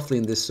 but roughly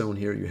in this zone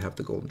here, you have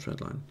the golden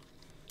trend line.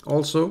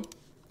 Also,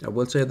 I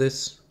will say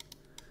this: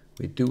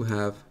 we do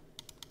have,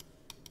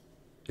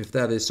 if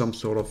that is some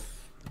sort of,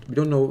 we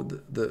don't know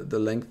the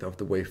length of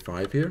the wave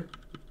 5 here,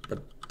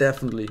 but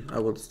definitely I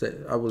will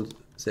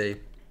say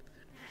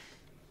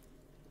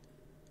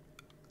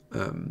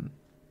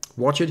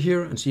watch it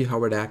here and see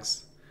how it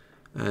acts,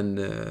 and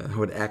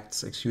how it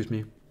acts, excuse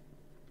me.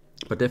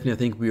 But definitely I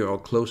think we are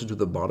closer to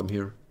the bottom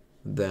here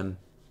than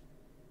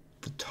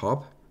the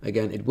top.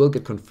 Again, it will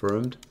get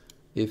confirmed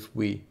if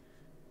we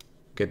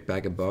get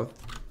back above,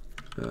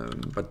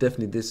 but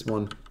definitely this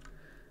one,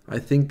 I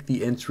think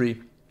the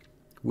entry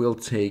will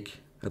take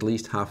at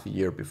least half a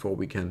year before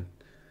we can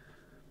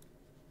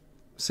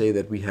say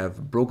that we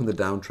have broken the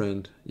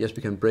downtrend. Yes,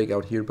 we can break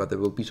out here, but there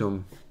will be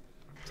some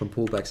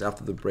pullbacks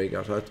after the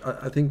breakout. So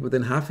I think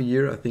within half a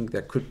year, I think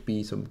there could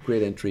be some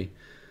great entry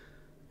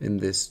in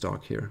this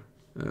stock here.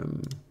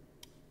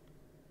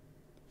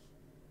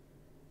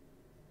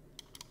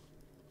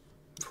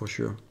 For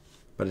sure.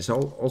 But it's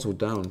also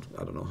down,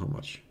 I don't know how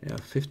much. Yeah,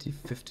 50,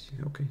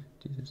 okay.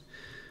 Jesus.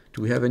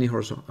 Do we have any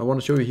horizontal? I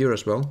want to show you here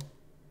as well.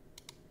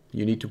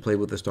 You need to play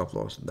with the stop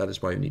loss. That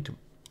is why you need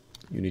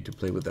to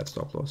play with that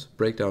stop loss.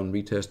 Breakdown,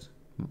 retest,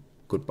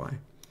 goodbye.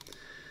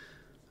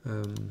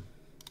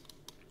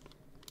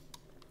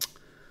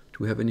 Do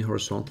we have any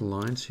horizontal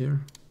lines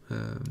here?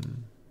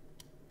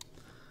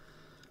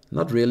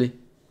 Not really,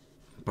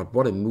 but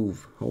what a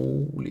move.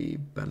 Holy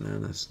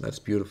bananas, that's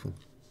beautiful.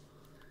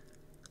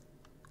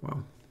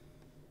 Wow.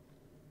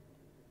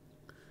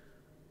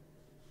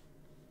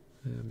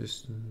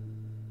 Just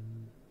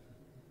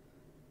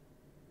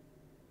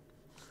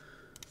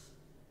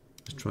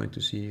trying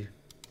to see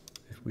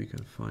if we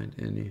can find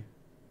any.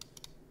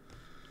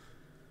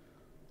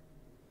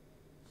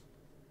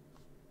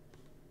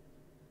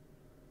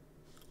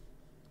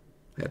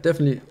 Yeah,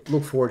 definitely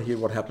look forward here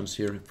what happens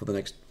here for the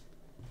next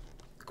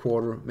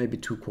quarter, maybe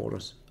 2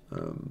 quarters.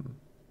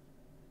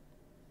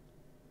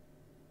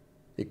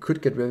 It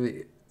could get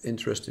very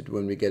interested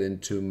when we get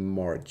into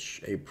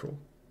March, April,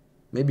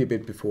 maybe a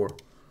bit before,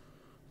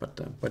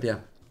 but yeah,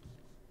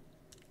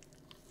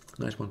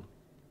 nice one.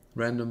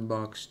 Random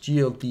box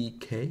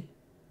GLDK.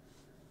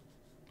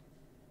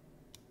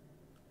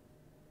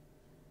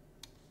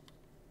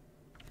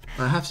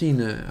 I have seen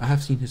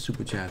his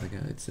super chat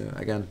again. It's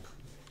again.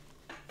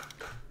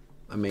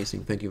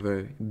 amazing. Thank you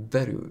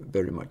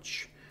very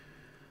much.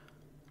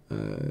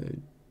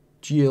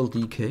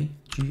 GLDK,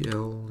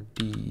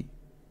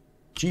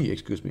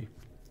 excuse me,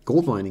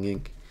 Gold Mining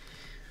Inc.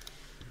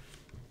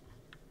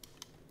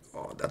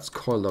 Oh, that's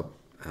called up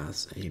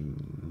as a,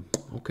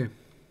 okay.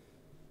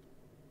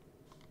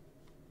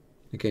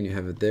 Again, you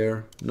have it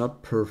there.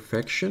 Not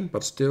perfection,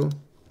 but still.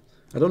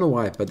 I don't know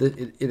why, but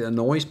it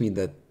annoys me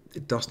that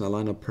it doesn't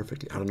align up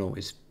perfectly. I don't know.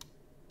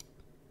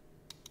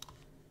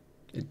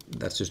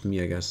 That's just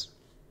me, I guess.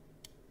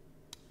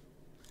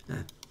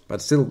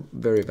 But still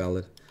very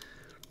valid.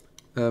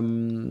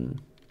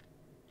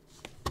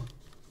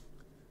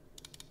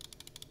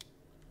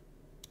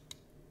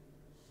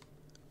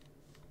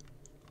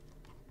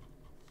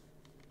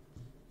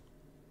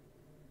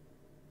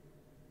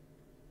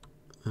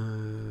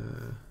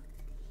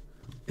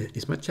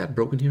 Is my chat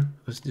broken here?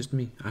 Or is it just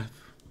me?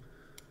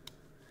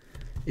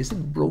 Is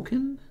it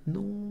broken?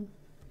 No.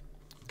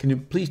 Can you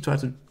please try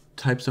to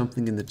type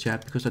something in the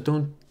chat, because I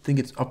don't think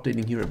it's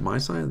updating here at my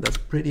side. That's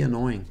pretty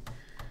annoying,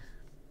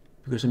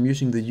 because I'm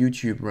using the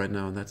YouTube right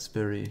now. That's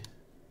very...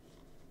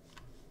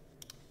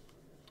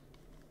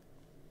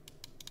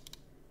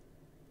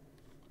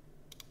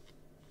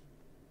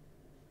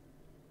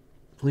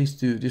 Please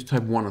do, just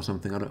type 1 or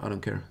something. I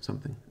don't care.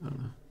 Something. I don't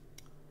know.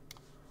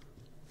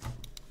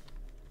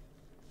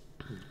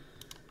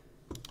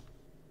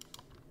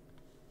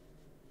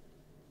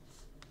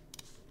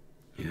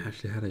 Yeah, I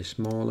actually had a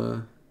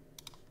smaller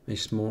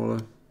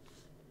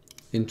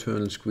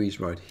internal squeeze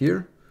right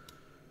here.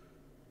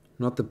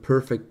 Not the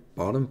perfect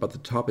bottom, but the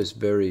top is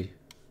very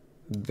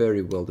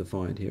well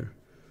defined here.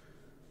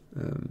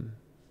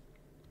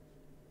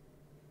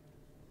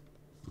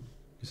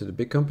 Is it a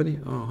big company?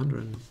 Oh,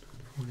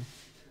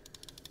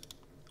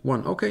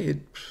 141. Okay,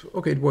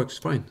 it works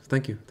fine.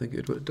 Thank you.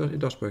 It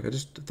does work. I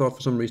just thought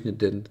for some reason it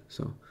didn't.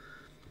 So.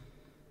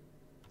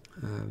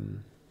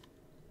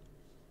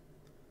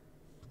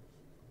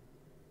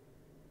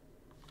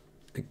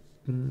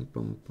 Boom,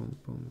 boom,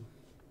 boom.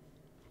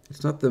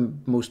 It's not the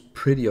most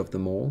pretty of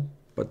them all,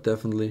 but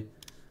definitely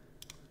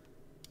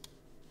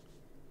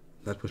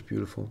that was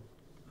beautiful.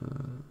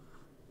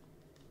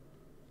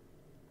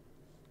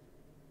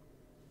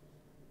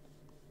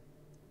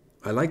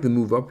 I like the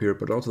move up here,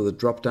 but also the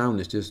drop down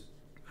is just,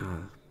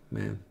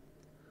 man.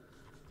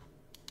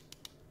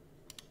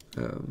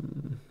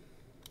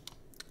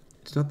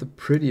 It's not the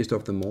prettiest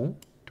of them all.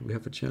 Do we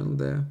have a channel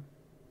there?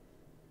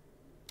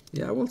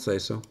 Yeah, I will say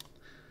so.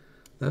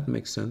 That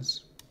makes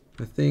sense.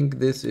 I think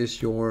this is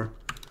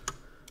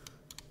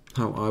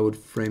how I would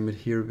frame it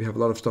here. We have a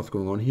lot of stuff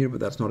going on here, but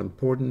that's not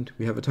important.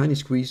 We have a tiny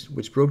squeeze,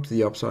 which broke to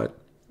the upside.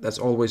 That's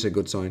always a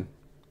good sign.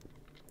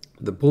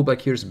 The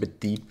pullback here is a bit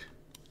deep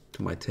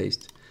to my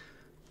taste.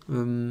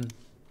 Going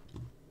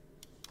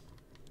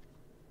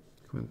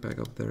back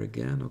up there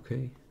again,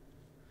 okay.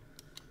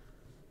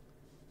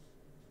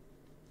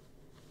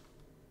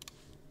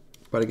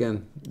 But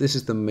again, this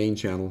is the main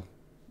channel,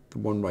 the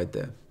one right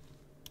there.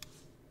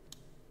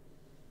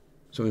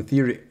 So in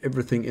theory,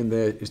 everything in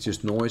there is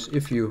just noise.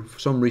 If you, for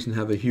some reason,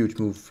 have a huge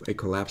move, a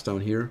collapse down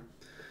here,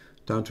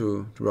 down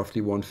to roughly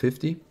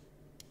 150,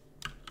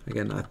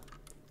 again,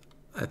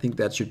 I think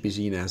that should be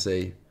seen as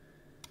the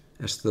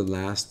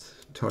last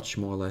touch,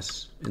 more or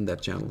less, in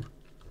that channel.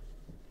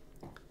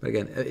 But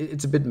again,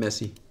 it's a bit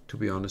messy, to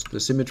be honest. The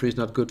symmetry is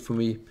not good for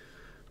me.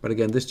 But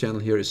again, this channel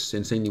here is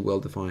insanely well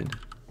defined.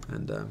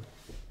 And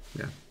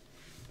yeah.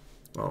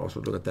 Well,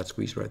 also look at that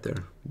squeeze right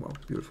there. Wow,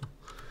 beautiful.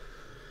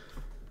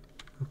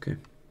 Okay.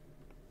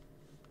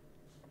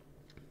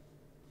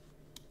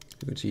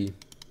 You can see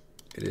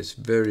it is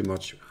very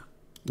much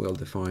well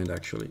defined,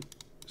 actually.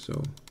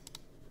 So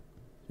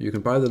you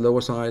can buy the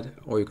lower side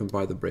or you can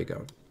buy the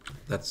breakout.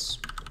 That's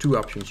two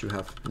options you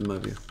have in my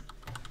view.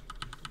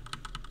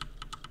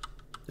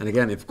 And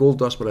again, if gold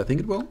does what I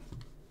think it will,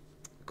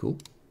 cool,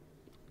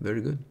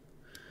 very good.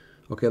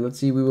 Okay, let's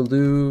see, we will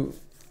do,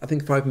 I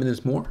think 5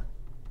 minutes more.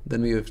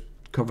 Then we have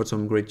covered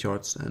some great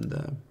charts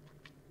and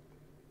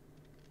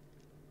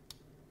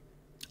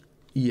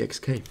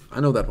EXK.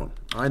 I know that one.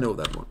 I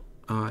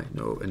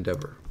know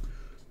Endeavor.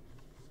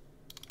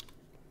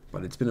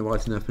 But it's been a while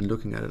since I've been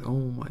looking at it. Oh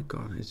my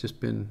god, it's just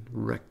been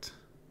wrecked.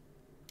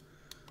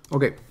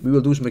 Okay, we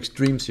will do some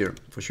extremes here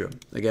for sure.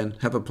 Again,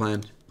 have a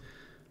plan.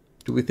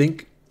 Do we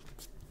think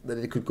that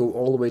it could go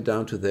all the way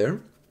down to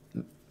there?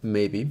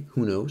 Maybe,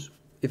 who knows?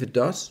 If it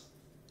does,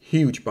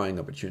 huge buying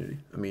opportunity.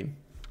 I mean,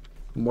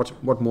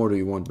 what more do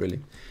you want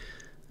really?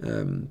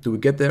 Do we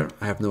get there?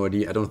 I have no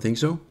idea. I don't think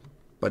so.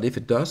 But if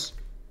it does,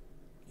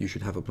 you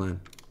should have a plan.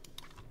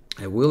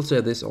 I will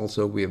say this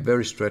also, we are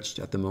very stretched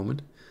at the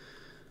moment.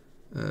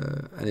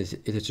 And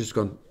it has just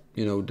gone,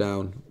 you know,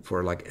 down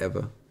for like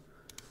ever.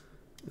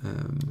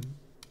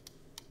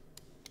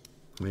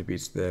 Maybe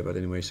it's there, but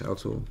anyways,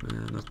 also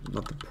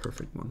not the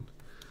perfect one.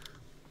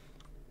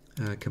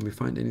 Can we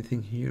find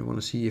anything here? I want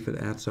to see if it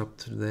adds up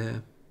to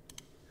there.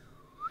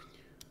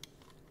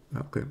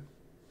 Okay,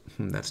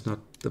 that's not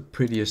the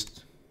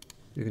prettiest.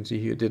 You can see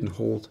here it didn't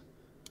hold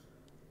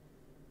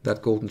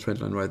that golden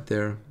trend line right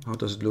there. How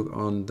does it look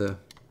on the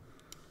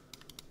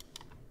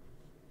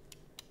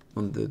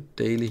on the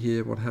daily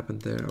here, what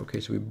happened there? Okay,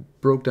 so we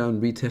broke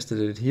down, retested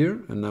it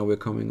here, and now we're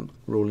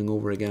rolling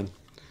over again.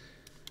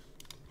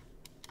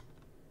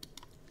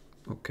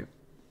 Okay.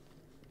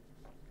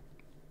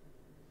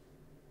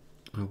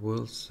 I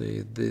will say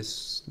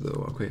this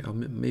though. Okay,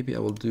 maybe I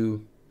will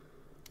do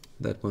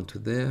that one to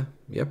there.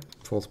 Yep,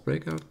 false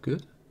breakout,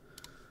 good.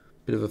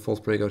 Bit of a false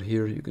breakout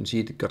here. You can see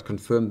it got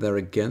confirmed there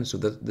again, so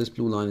that this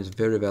blue line is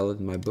very valid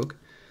in my book.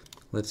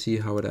 Let's see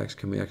how it acts.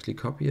 Can we actually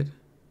copy it?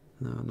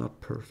 No,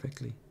 not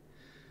perfectly.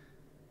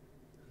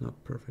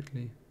 Not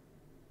perfectly.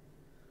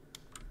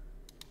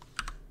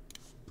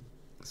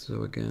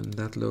 So again,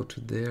 that low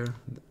to there.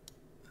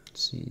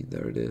 Let's see,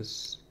 there it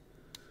is.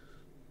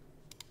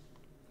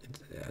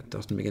 It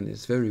doesn't make any,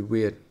 it's very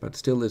weird, but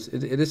still it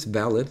is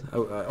valid. I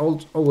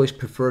always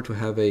prefer to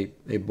have a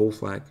bull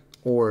flag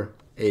or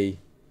a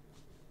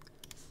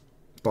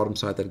bottom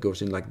side that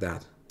goes in like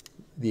that.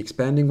 The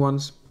expanding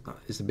ones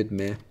is a bit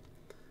meh,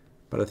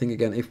 but I think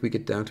again, if we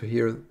get down to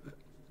here,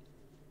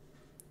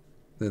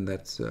 then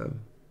that's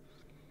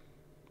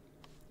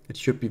it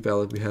should be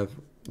valid. We have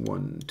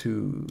 1,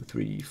 2,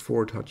 3,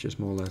 4 touches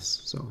more or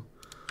less, so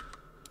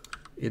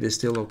it is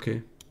still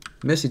okay.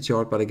 Messy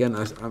chart, but again,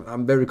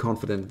 I'm very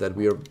confident that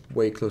we are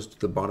way closer to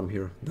the bottom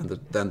here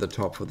than the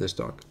top for this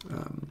stock.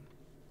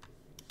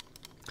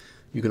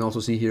 You can also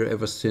see here,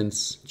 ever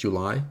since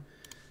July,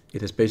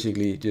 it has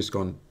basically just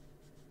gone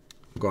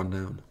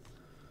down.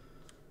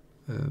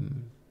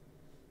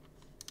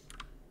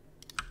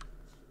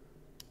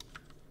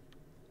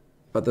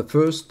 But the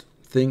first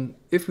thing,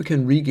 if we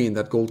can regain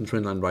that golden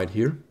trend line right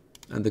here,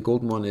 and the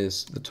golden one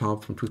is the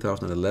top from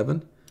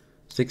 2011,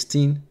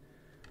 16,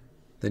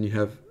 then you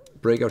have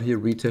breakout here,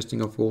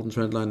 retesting of golden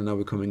trend line, and now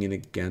we're coming in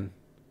again.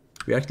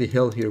 We actually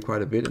held here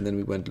quite a bit, and then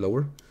we went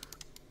lower.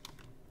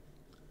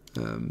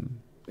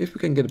 If we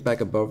can get it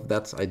back above,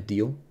 that's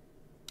ideal.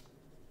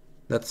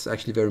 That's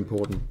actually very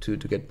important to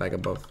get back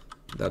above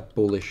that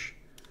bullish.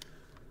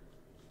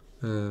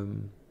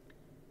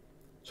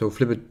 So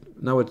flip it.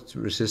 Now it's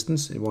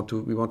resistance. We want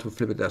to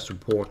flip it as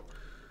support.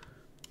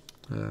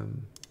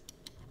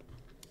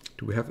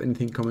 Do we have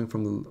anything coming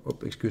from the? Oh,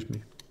 excuse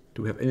me.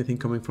 Do we have anything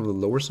coming from the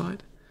lower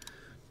side?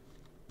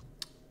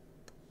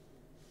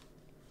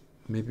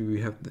 Maybe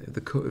we have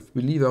if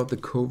we leave out the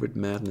COVID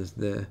madness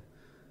there,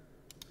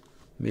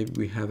 maybe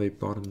we have a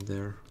bottom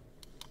there.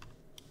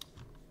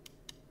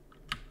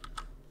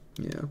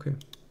 Yeah, okay.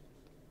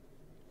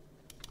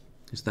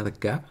 Is that a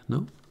gap? No?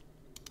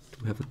 Do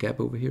we have a gap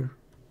over here?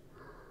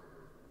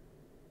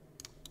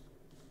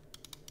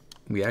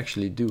 We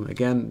actually do.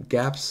 Again,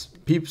 gaps,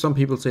 some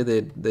people say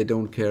they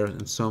don't care,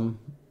 and some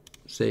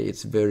say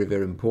it's very,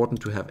 very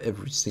important to have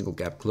every single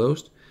gap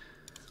closed.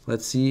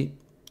 Let's see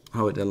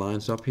how it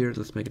aligns up here.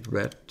 Let's make it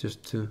red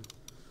just so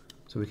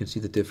we can see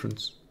the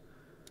difference.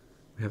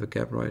 We have a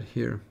gap right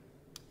here.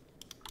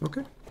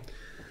 Okay.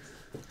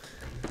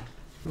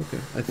 Okay,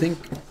 I think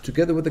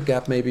together with the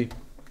gap, maybe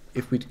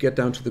if we get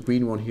down to the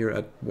green one here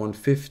at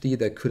 150,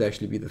 that could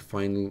actually be the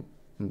final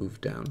move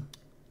down.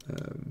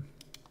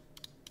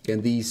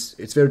 Again,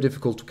 it's very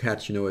difficult to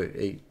catch, you know,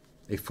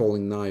 a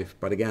falling knife,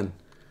 but again,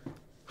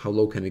 how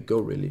low can it go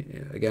really?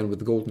 Again, with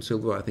the gold and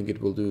silver, I think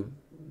that will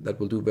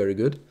do very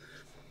good.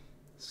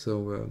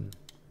 So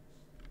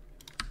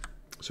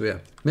yeah,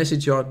 messy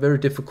chart, very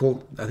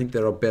difficult. I think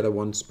there are better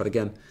ones, but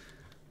again,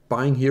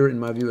 buying here, in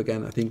my view,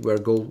 again, I think where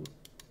gold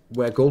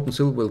and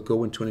silver will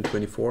go in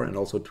 2024 and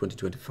also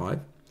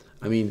 2025.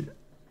 I mean,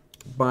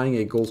 buying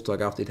a gold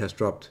stock after it has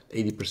dropped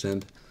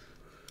 80%,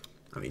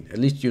 I mean, at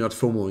least you're not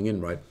FOMOing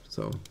in, right?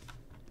 So,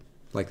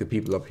 like the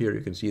people up here,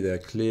 you can see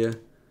that clear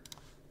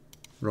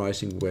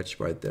rising wedge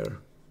right there.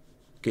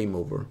 Game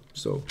over.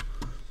 So,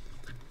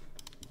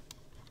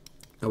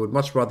 I would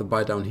much rather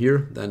buy down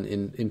here than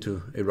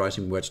into a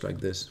rising wedge like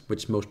this,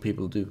 which most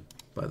people do,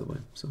 by the way.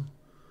 So,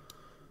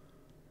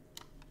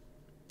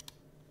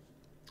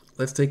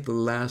 let's take the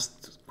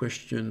last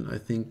question. I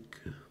think,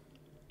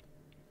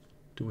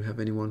 do we have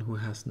anyone who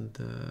hasn't?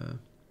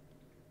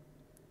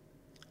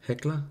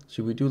 Hekla?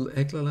 Should we do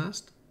Hekla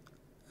last?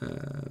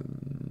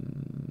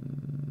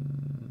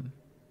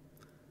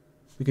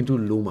 We can do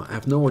Luma. I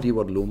have no idea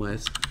what Luma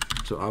is,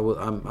 so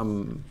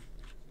I'm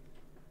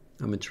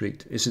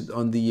intrigued. Is it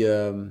on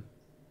the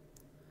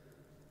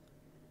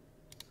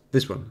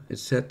this one? It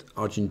said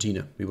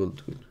Argentina. We will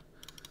do it.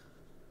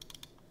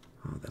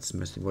 Oh, that's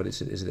messy. What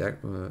is it? Is it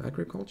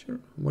agriculture?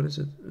 What is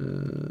it?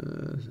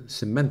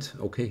 Cement.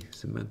 Okay,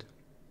 cement.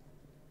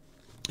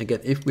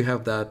 Again, if we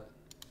have that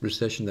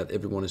recession that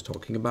everyone is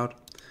talking about,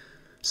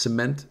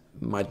 cement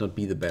might not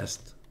be the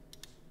best.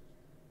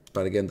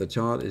 But again, the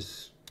chart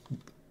is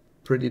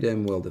pretty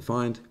damn well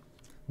defined.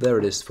 There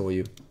it is for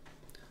you.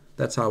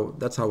 That's how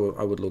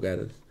I would look at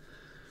it.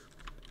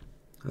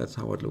 That's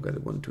how I'd look at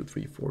it. 1, 2,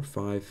 3, 4,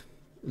 5.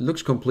 It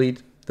looks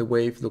complete. The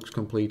wave looks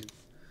complete.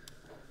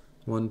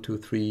 1, 2,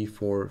 3,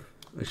 4.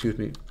 Excuse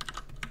me.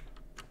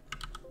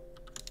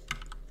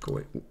 Go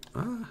away.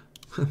 Ah.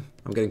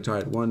 I'm getting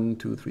tired. 1,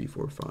 2, 3,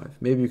 4, 5.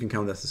 Maybe you can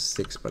count that as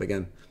 6, but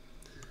again,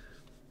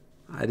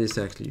 it is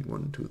actually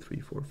 1, 2, 3,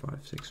 4, 5,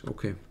 6.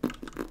 Okay.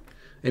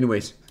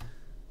 Anyways,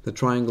 the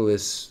triangle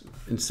is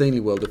insanely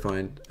well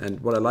defined, and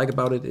what I like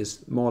about it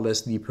is more or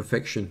less the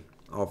perfection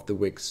of the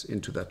wicks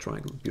into that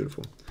triangle.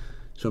 Beautiful.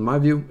 So in my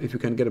view, if you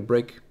can get a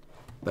break,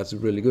 that's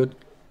really good.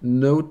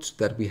 Note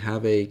that we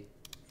have a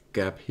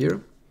gap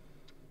here.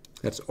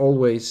 That's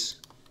always,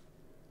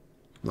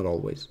 not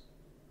always,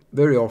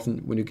 very often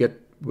when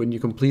you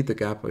complete the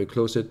gap or you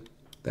close it,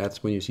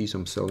 that's when you see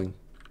some selling.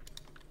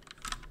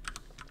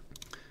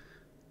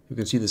 You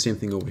can see the same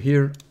thing over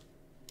here.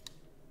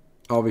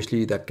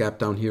 Obviously that gap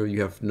down here,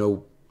 you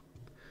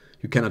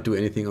cannot do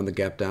anything on the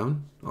gap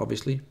down,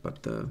 obviously,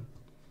 but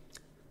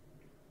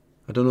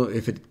I don't know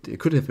if it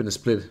could have been a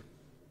split,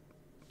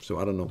 so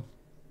I don't know.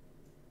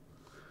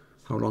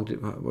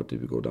 What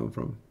did we go down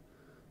from?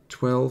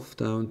 12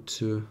 down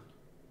to,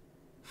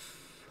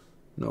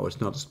 no,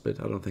 it's not a split,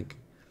 I don't think.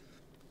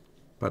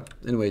 But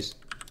anyways,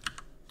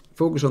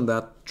 focus on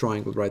that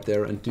triangle right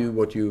there and do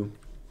what you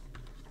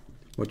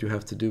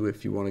have to do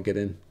if you want to get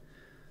in.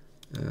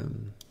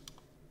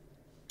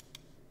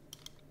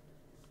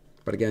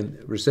 But again,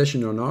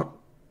 recession or not,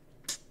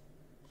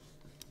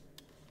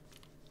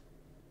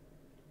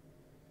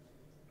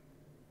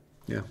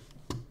 yeah.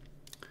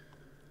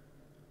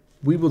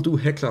 We will do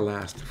Hecla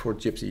last for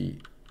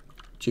Gypsy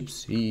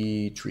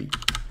Tree.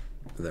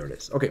 There it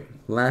is. Okay,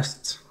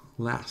 last,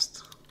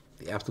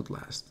 the absolute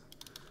last.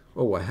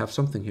 Oh, I have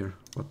something here.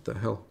 What the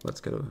hell? Let's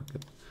get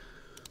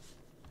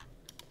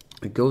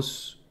it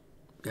goes.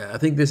 Yeah, I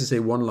think this is a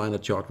one-liner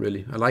chart,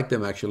 really. I like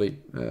them, actually.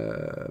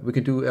 We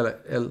can do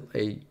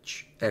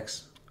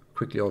LHX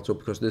quickly also,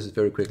 because this is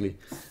very quickly.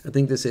 I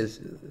think this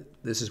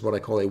is what I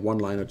call a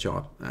one-liner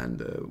chart.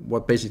 And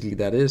what basically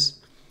that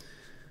is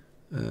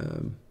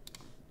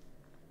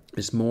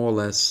more or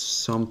less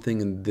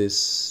something in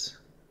this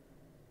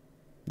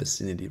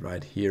vicinity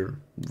right here,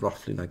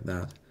 roughly like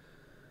that.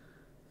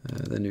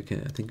 Then you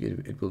can, I think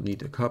it will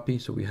need a copy.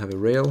 So we have a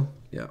rail,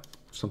 yeah,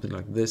 something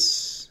like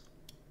this.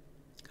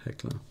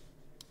 Hecla.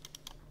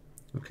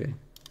 Okay.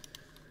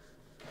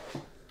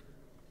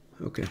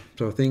 Okay,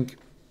 so I think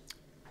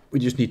we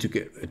just need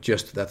to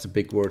adjust. That's a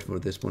big word for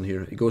this one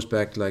here. It goes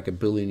back like a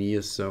billion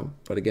years. So,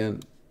 but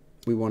again,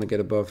 we want to get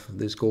above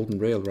this golden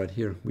rail right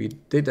here. We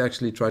did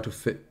actually try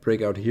to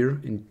break out here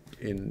in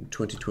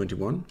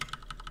 2021,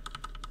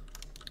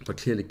 but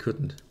clearly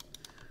couldn't.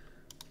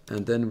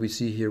 And then we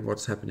see here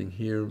what's happening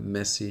here,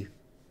 messy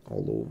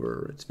all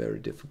over. It's very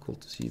difficult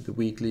to see the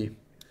weekly.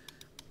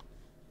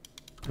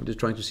 I'm just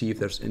trying to see if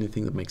there's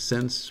anything that makes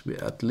sense. We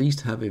at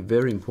least have a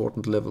very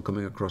important level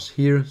coming across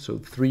here. So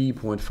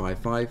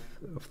 3.55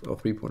 or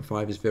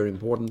 3.5 is very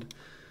important.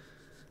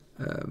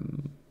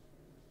 I'm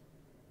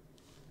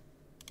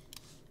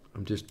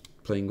just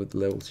playing with the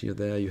levels here.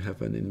 There you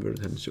have an inverted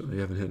head and shoulders.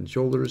 You have a head and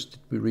shoulders. Did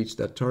we reach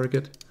that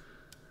target?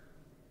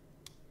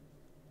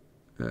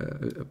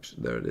 Oops,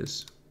 there it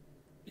is.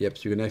 Yep,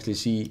 so you can actually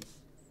see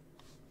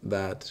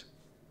that.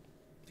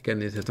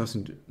 Again, it has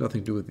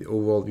nothing to do with the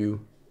overall view.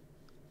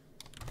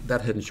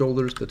 That head and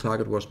shoulders, the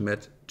target was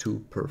met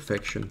to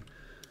perfection.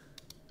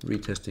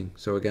 Retesting.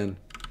 So again,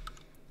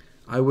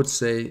 I would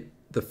say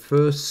the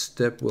first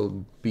step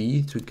will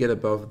be to get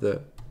above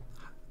the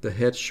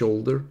head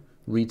shoulder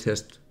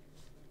retest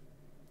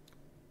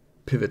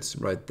pivots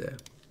right there.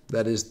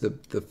 That is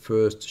the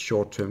first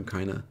short-term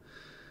kind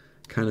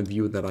of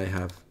view that I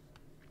have.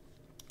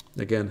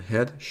 Again,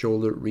 head,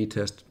 shoulder,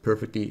 retest,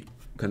 perfectly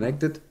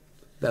connected.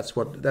 That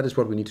is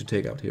what we need to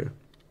take out here,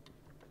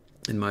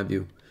 in my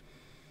view,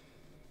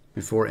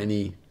 before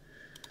any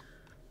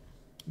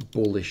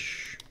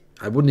bullish.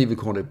 I wouldn't even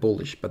call it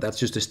bullish, but that's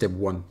just a step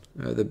one.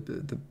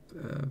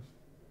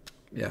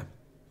 Yeah.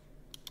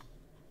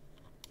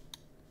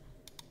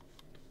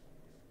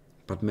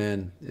 But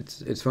man,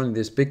 it's funny.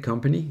 This big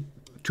company,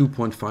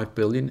 2.5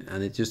 billion,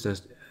 and it just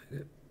has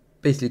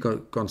basically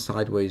gone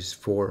sideways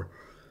for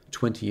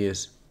 20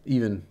 years.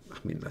 Even, I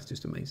mean, that's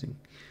just amazing.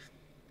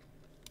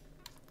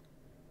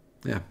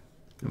 Yeah,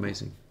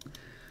 amazing.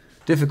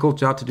 Difficult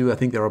job to do. I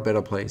think there are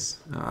better plays.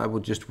 I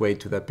would just wait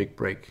to that big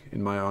break,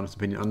 in my honest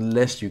opinion,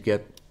 unless you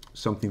get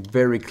something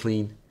very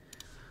clean,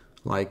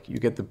 like you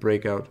get the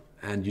breakout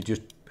and you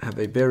just have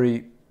a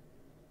very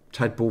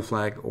tight bull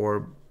flag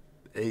or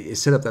a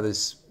setup that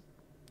is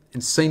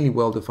insanely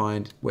well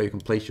defined, where you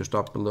can place your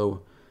stop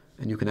below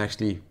and you can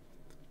actually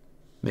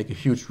make a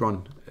huge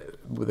run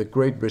with a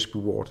great risk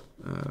reward.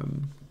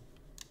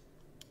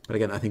 But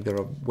again, I think there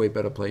are way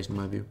better plays in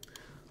my view.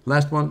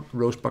 Last one,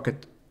 Rose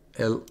Bucket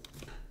LHX.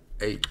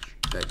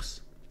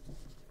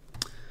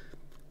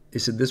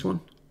 Is it this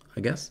one?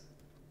 I guess.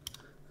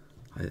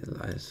 I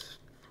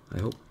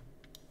hope.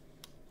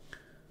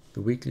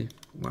 The weekly.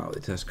 Wow,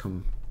 it has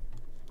come.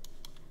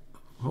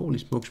 Holy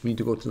smokes, we need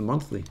to go to the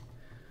monthly.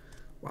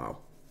 Wow.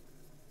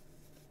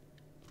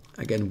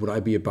 Again, would I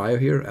be a buyer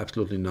here?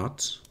 Absolutely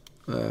not.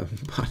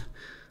 But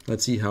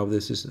let's see how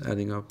this is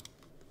adding up.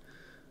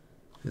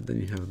 And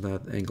then you have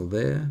that angle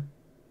there.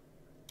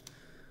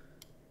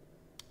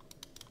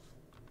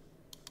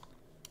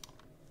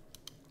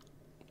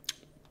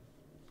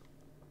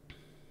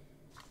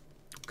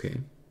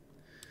 Okay.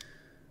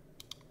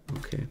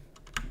 Okay.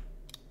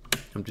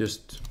 I'm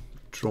just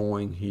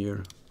drawing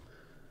here.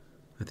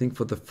 I think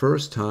for the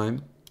first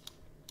time,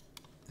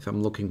 if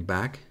I'm looking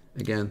back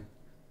again,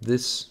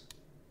 this,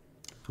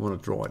 I want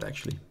to draw it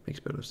actually,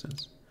 makes better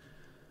sense.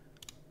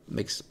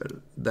 Makes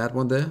better, that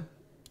one there,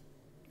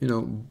 you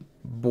know,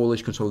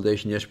 bullish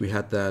consolidation. Yes, we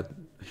had that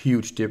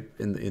huge dip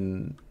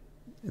in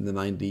the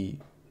 90,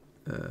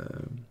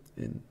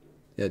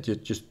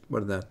 just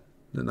what is that,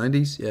 the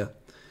 90s, yeah.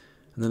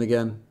 And then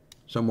again,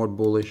 somewhat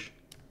bullish,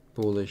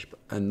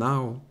 and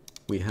now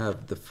we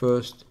have the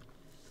first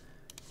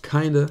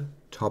kind of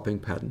topping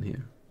pattern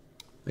here.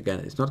 Again,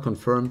 it's not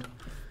confirmed,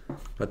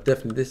 but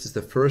definitely this is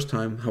the first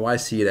time, how I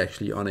see it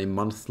actually, on a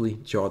monthly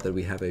chart, that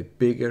we have a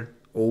bigger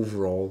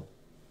overall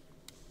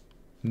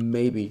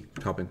maybe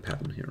topping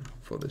pattern here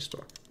for this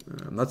stock.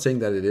 I'm not saying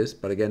that it is,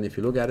 but again, if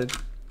you look at it,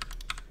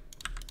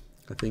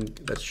 I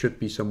think that should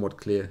be somewhat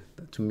clear.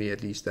 To me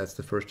at least, that's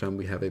the first time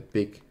we have a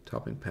big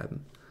topping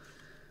pattern.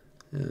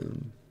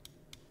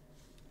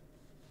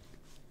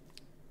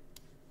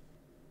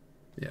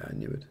 Yeah, I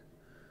knew it.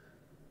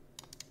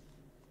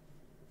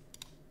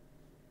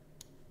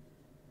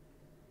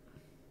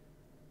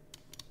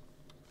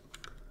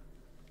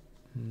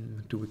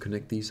 Do we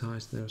connect these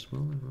highs there as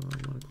well?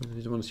 I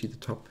just want to see the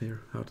top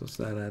here. How does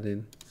that add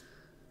in?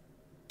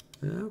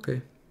 Yeah,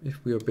 okay.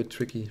 If we are a bit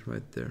tricky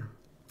right there.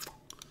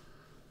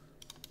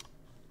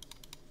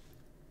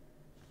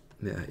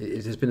 Yeah,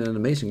 it has been an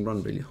amazing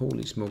run, really.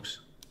 Holy smokes.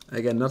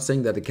 Again, not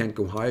saying that it can't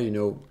go higher. You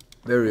know,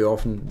 very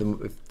often,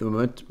 if the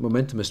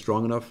momentum is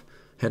strong enough,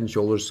 Head and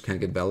Shoulders can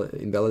get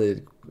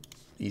invalidated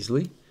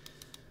easily.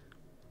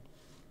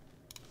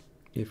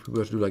 If we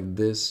were to do like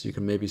this, you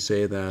can maybe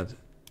say that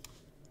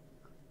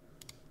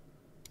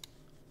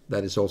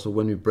that is also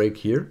when we break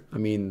here. I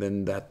mean,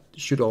 then that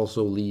should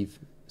also leave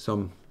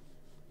some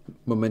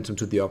momentum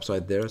to the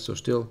upside there. So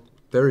still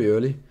very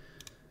early.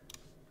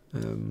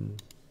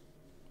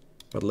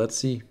 But let's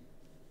see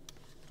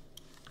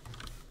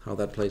how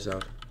that plays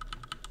out.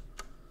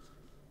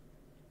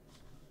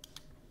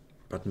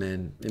 But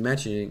man,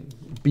 imagining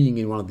being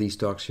in one of these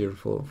stocks here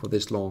for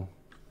this long,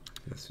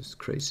 that's just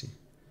crazy.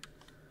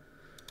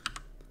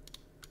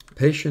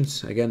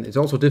 Patience, again, it's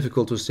also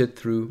difficult to sit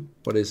through,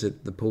 what is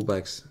it, the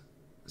pullbacks,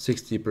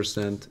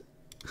 60%,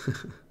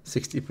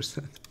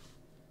 60%.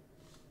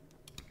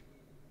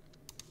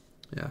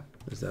 Yeah,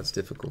 that's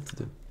difficult to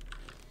do.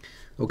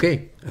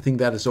 Okay, I think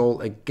that is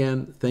all.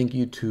 Again, thank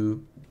you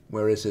to,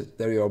 where is it?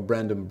 There you are,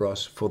 Brandon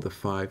Bruss, for the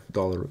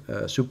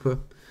 $5 super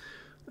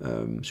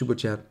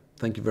chat.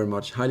 Thank you very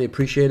much. Highly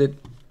appreciate it.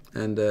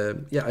 And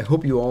yeah, I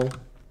hope you all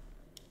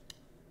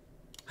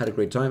had a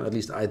great time. At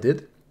least I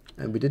did.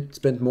 And we did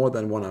spend more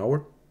than 1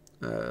 hour.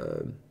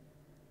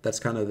 That's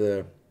kind of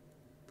the,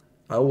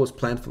 I always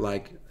planned for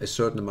like a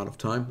certain amount of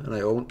time, and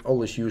I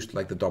always used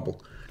like the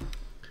double.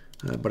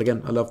 But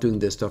again, I love doing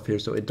this stuff here,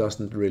 so it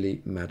doesn't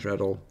really matter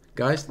at all.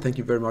 Guys, thank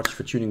you very much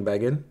for tuning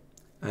back in.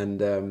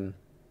 And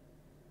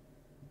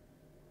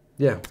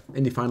yeah,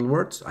 any final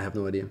words? I have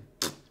no idea.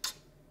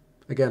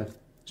 Again,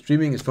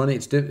 streaming is funny,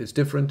 it's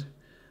different.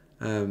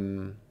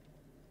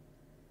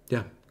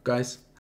 Yeah, guys.